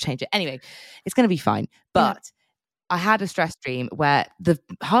ask them to change it. Anyway, it's going to be fine. But I had a stress dream where the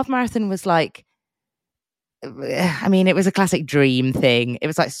half marathon was like, I mean, it was a classic dream thing. It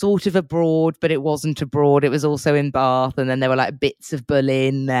was like sort of abroad, but it wasn't abroad. It was also in Bath, and then there were like bits of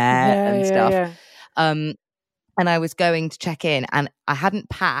Berlin there and stuff. Yeah. And I was going to check in, and I hadn't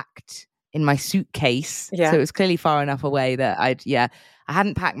packed in my suitcase, so it was clearly far enough away that I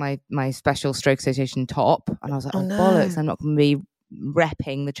hadn't packed my special Stroke Association top, and I was like, bollocks! I'm not going to be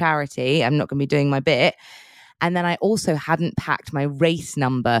repping the charity. I'm not going to be doing my bit. And then I also hadn't packed my race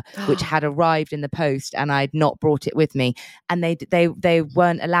number, which had arrived in the post, and I'd not brought it with me. And they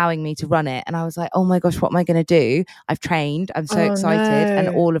weren't allowing me to run it. And I was like, oh my gosh, what am I going to do? I've trained. I'm so excited. No. And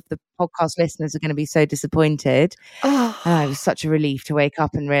all of the podcast listeners are going to be so disappointed. And it was such a relief to wake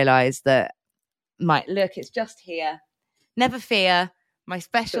up and realise that, look, it's just here. Never fear. My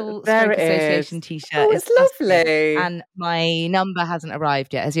special Stroke Association t-shirt is lovely. And my number hasn't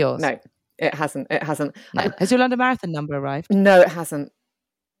arrived yet. Has yours? No. It hasn't. No. Has your London Marathon number arrived? No, it hasn't.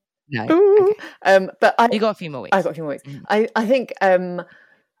 No. Okay. But you got a few more weeks. I've got a few more weeks. I think, oh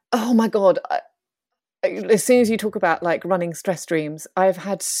my God, as soon as you talk about like running stress dreams, I've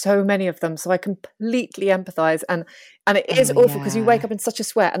had so many of them. So I completely empathise. And it is awful because you wake up in such a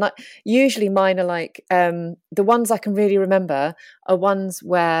sweat. And usually mine are like, the ones I can really remember are ones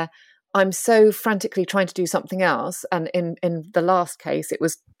where I'm so frantically trying to do something else. And in the last case, it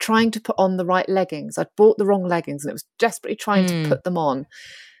was trying to put on the right leggings. I'd bought the wrong leggings, and it was desperately trying to put them on.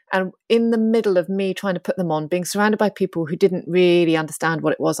 And in the middle of me trying to put them on, being surrounded by people who didn't really understand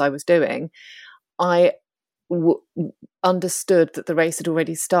what it was I was doing, I understood that the race had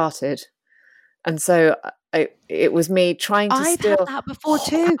already started. And so it was me trying to I've had that before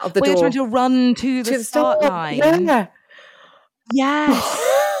too. Where you're trying to run to the start line. Yeah. Yes.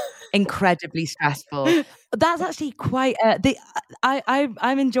 Incredibly stressful. That's actually quite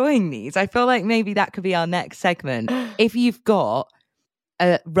I'm enjoying these. I feel like maybe that could be our next segment. If you've got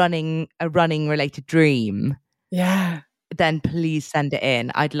a running related dream, then please send it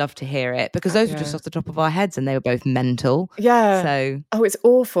in. I'd love to hear it, because those were just off the top of our heads, and they were both mental. Yeah. So it's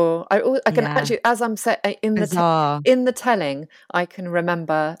awful. I can actually, as I'm set in the telling, I can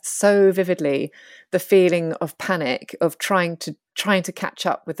remember so vividly the feeling of panic of trying to catch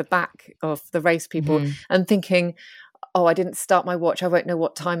up with the back of the race people and thinking, oh, I didn't start my watch, I won't know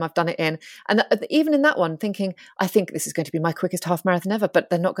what time I've done it in. And even in that one, thinking, I think this is going to be my quickest half marathon ever, but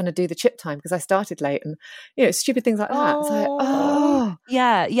they're not going to do the chip time because I started late, and stupid things like that. It's like,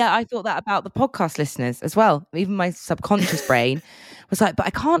 yeah, I thought that about the podcast listeners as well. Even my subconscious brain was like, but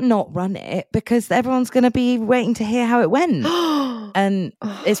I can't not run it because everyone's going to be waiting to hear how it went. And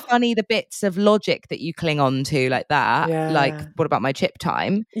it's funny the bits of logic that you cling on to like that. Yeah. Like, what about my chip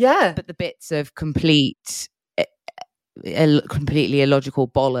time? Yeah. But the bits of completely illogical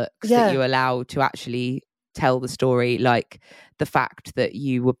bollocks that you allow to actually tell the story, like the fact that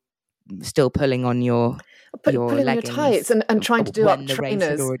you were still pulling on your pulling leggings your tights and trying to do when up the trainers.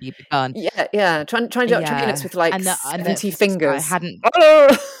 race had already begun. Trying to do up trainers with like 70 fingers. I hadn't.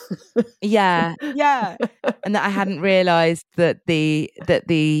 And that I hadn't realised that the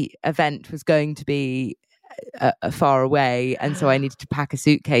event was going to be far away, and so I needed to pack a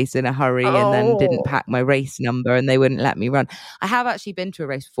suitcase in a hurry, and then didn't pack my race number, and they wouldn't let me run. I have actually been to a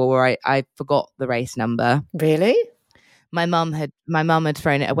race before where I forgot the race number. Really? My mum had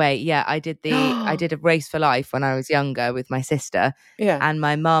thrown it away. Yeah, I did a Race for Life when I was younger with my sister. Yeah. And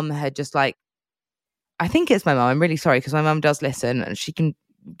my mum had just like, I think it's my mum. I'm really sorry because my mum does listen and she can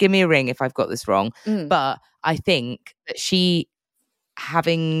give me a ring if I've got this wrong. But I think that she,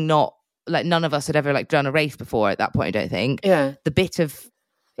 having not, like, none of us had ever like done a race before at that point, I don't think. Yeah. The bit of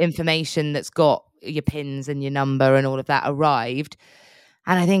information that's got your pins and your number and all of that arrived.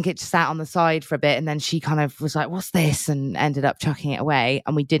 And I think it just sat on the side for a bit, and then she kind of was like, what's this? And ended up chucking it away,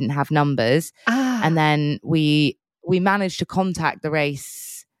 and we didn't have numbers. And then we managed to contact the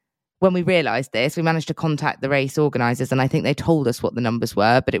race. When we realised this, we managed to contact the race organisers, and I think they told us what the numbers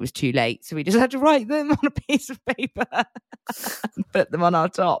were, but it was too late. So we just had to write them on a piece of paper and put them on our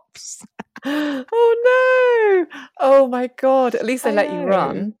tops. Oh, no. Oh, my God. At least they let you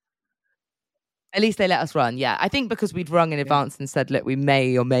run. At least they let us run, yeah. I think because we'd rung in advance and said, look, we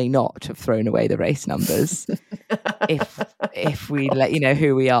may or may not have thrown away the race numbers. if we let you know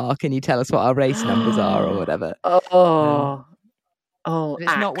who we are, can you tell us what our race numbers are or whatever? It's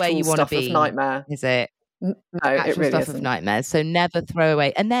not where you want to be. Nightmare. Is it? No, it really stuff isn't. of nightmares. So never throw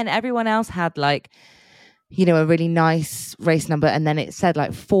away. And then everyone else had like, you know, a really nice race number, and then it said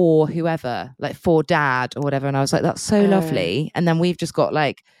like for whoever, like for dad or whatever. And I was like, that's so lovely. And then we've just got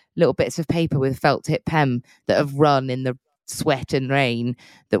like little bits of paper with felt tip pen that have run in the sweat and rain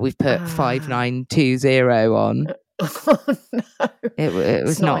that we've put 5920 on. Oh, no. It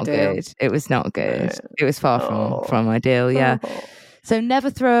was not good. It was not good. No. It was far from ideal. Yeah. So never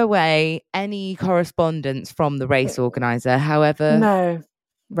throw away any correspondence from the race organizer, however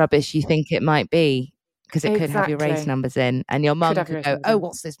rubbish you think it might be, because it could have your race numbers in, and your mum could go, oh,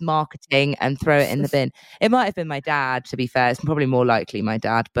 what's this marketing, and throw it in the bin. It might have been my dad, to be fair. It's probably more likely my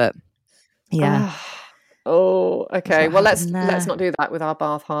dad, but yeah. Okay. Well, let's not do that with our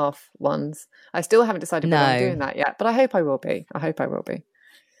Bath half ones. I still haven't decided whether I'm doing that yet, but I hope I will be. I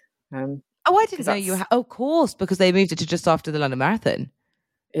didn't know you. Of course, because they moved it to just after the London Marathon.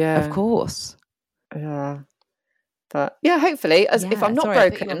 Yeah, of course. Yeah, but yeah, hopefully, if I'm not broken. I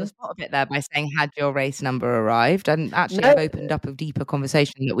put you on the spot a bit there by saying, had your race number arrived? And actually, I've opened up a deeper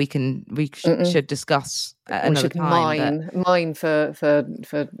conversation that we should discuss at another time. Mine for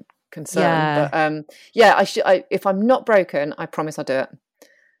concern. But if I'm not broken, I promise I'll do it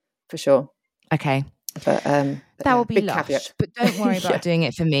for sure. Okay. But that will be lush. Caveat. But don't worry about doing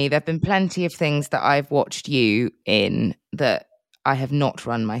it for me. There have been plenty of things that I've watched you in that I have not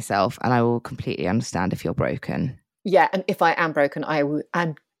run myself, and I will completely understand if you're broken. Yeah, and if I am broken,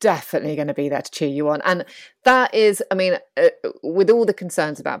 I'm definitely going to be there to cheer you on. And that is, I mean, with all the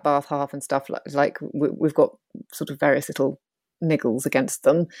concerns about Bath half and stuff, like we've got sort of various little niggles against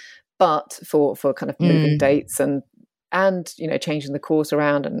them, but for kind of moving dates and you know, changing the course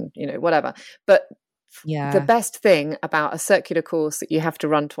around and, you know, whatever. But the best thing about a circular course that you have to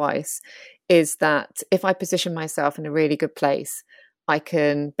run twice is that if I position myself in a really good place, I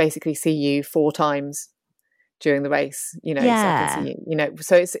can basically see you 4 times during the race, you know, so I can see you, you know,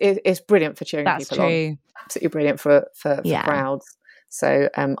 so it's brilliant for cheering people on. Absolutely brilliant for crowds. So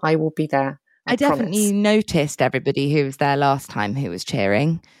I will be there. I definitely noticed everybody who was there last time who was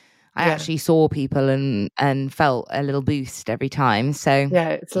cheering. I actually saw people and felt a little boost every time. So yeah,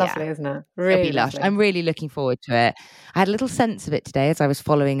 it's lovely, isn't it? Really lush. I'm really looking forward to it. I had a little sense of it today as I was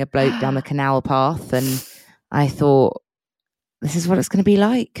following a bloke down the canal path, and I thought, this is what it's going to be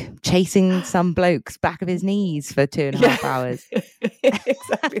like, chasing some bloke's back of his knees for 2.5 hours.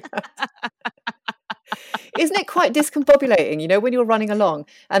 Exactly that. Isn't it quite discombobulating, you know, when you're running along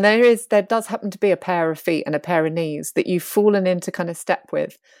and there does happen to be a pair of feet and a pair of knees that you've fallen into kind of step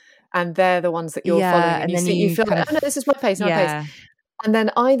with, and they're the ones that you're following, and then you feel like, oh no, this is my pace, pace. And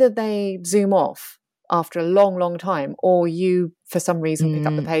then either they zoom off after a long, long time, or you, for some reason, pick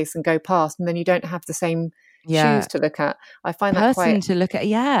up the pace and go past, and then you don't have the same shoes to look at. I find that quite to look at.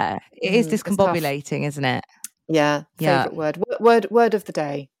 Yeah, it is discombobulating, isn't it? Yeah. Favorite word of the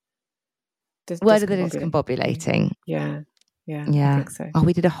day. Word of the day, discombobulating. Yeah. Yeah. Yeah. I think so. Oh,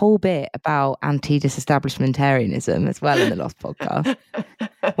 we did a whole bit about anti-disestablishmentarianism as well in the last podcast.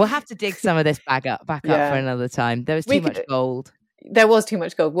 We'll have to dig some of this back up for another time. There was too much gold. There was too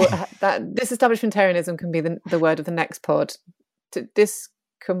much gold. That disestablishmentarianism can be the word of the next pod.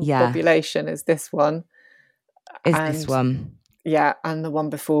 Discombobulation is this one. This one. Yeah, and the one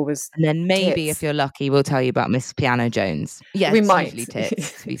before was And then maybe tits. If you're lucky, we'll tell you about Miss Piano Jones. Yeah, we might. Usually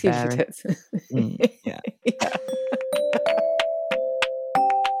tits, to be Usually fair. Tits. Yeah.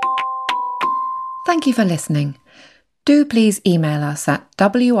 Thank you for listening. Do please email us at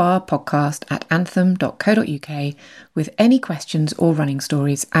wrpodcast@anthem.co.uk with any questions or running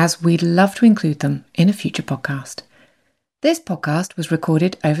stories, as we'd love to include them in a future podcast. This podcast was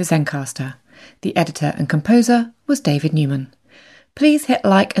recorded over Zencastr. The editor and composer was David Newman. Please hit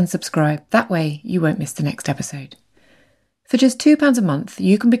like and subscribe, that way you won't miss the next episode. For just £2 a month,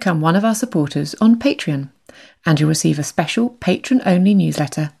 you can become one of our supporters on Patreon, and you'll receive a special patron-only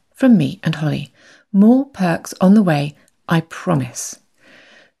newsletter from me and Holly. More perks on the way, I promise.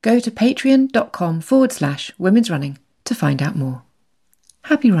 Go to patreon.com/Women's Running to find out more.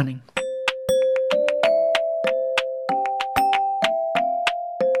 Happy running.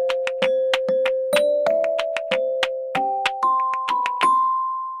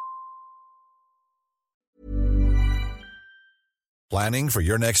 Planning for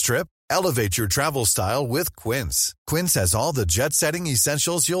your next trip? Elevate your travel style with Quince. Quince has all the jet-setting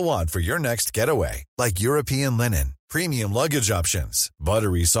essentials you'll want for your next getaway, like European linen, premium luggage options,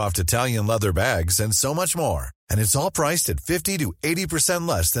 buttery soft Italian leather bags, and so much more. And it's all priced at 50 to 80%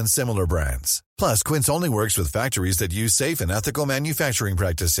 less than similar brands. Plus, Quince only works with factories that use safe and ethical manufacturing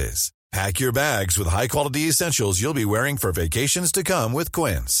practices. Pack your bags with high-quality essentials you'll be wearing for vacations to come with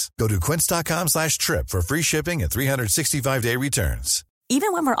Quince. Go to quince.com/trip for free shipping and 365-day returns.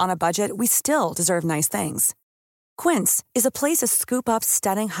 Even when we're on a budget, we still deserve nice things. Quince is a place to scoop up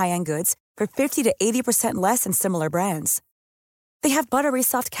stunning high-end goods for 50 to 80% less than similar brands. They have buttery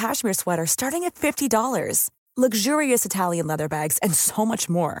soft cashmere sweaters starting at $50, luxurious Italian leather bags, and so much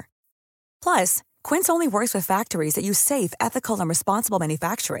more. Plus, Quince only works with factories that use safe, ethical, and responsible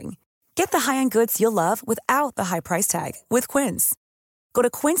manufacturing. Get the high-end goods you'll love without the high price tag with Quince. Go to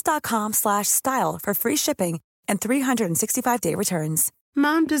quince.com/style for free shipping and 365-day returns.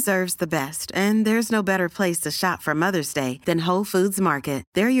 Mom deserves the best, and there's no better place to shop for Mother's Day than Whole Foods Market.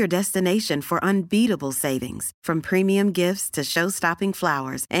 They're your destination for unbeatable savings, from premium gifts to show-stopping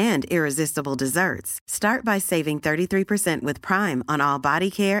flowers and irresistible desserts. Start by saving 33% with Prime on all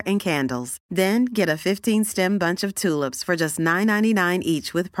body care and candles. Then get a 15-stem bunch of tulips for just $9.99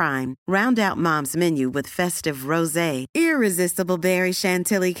 each with Prime. Round out Mom's menu with festive rosé, irresistible berry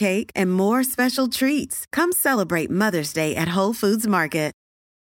chantilly cake, and more special treats. Come celebrate Mother's Day at Whole Foods Market.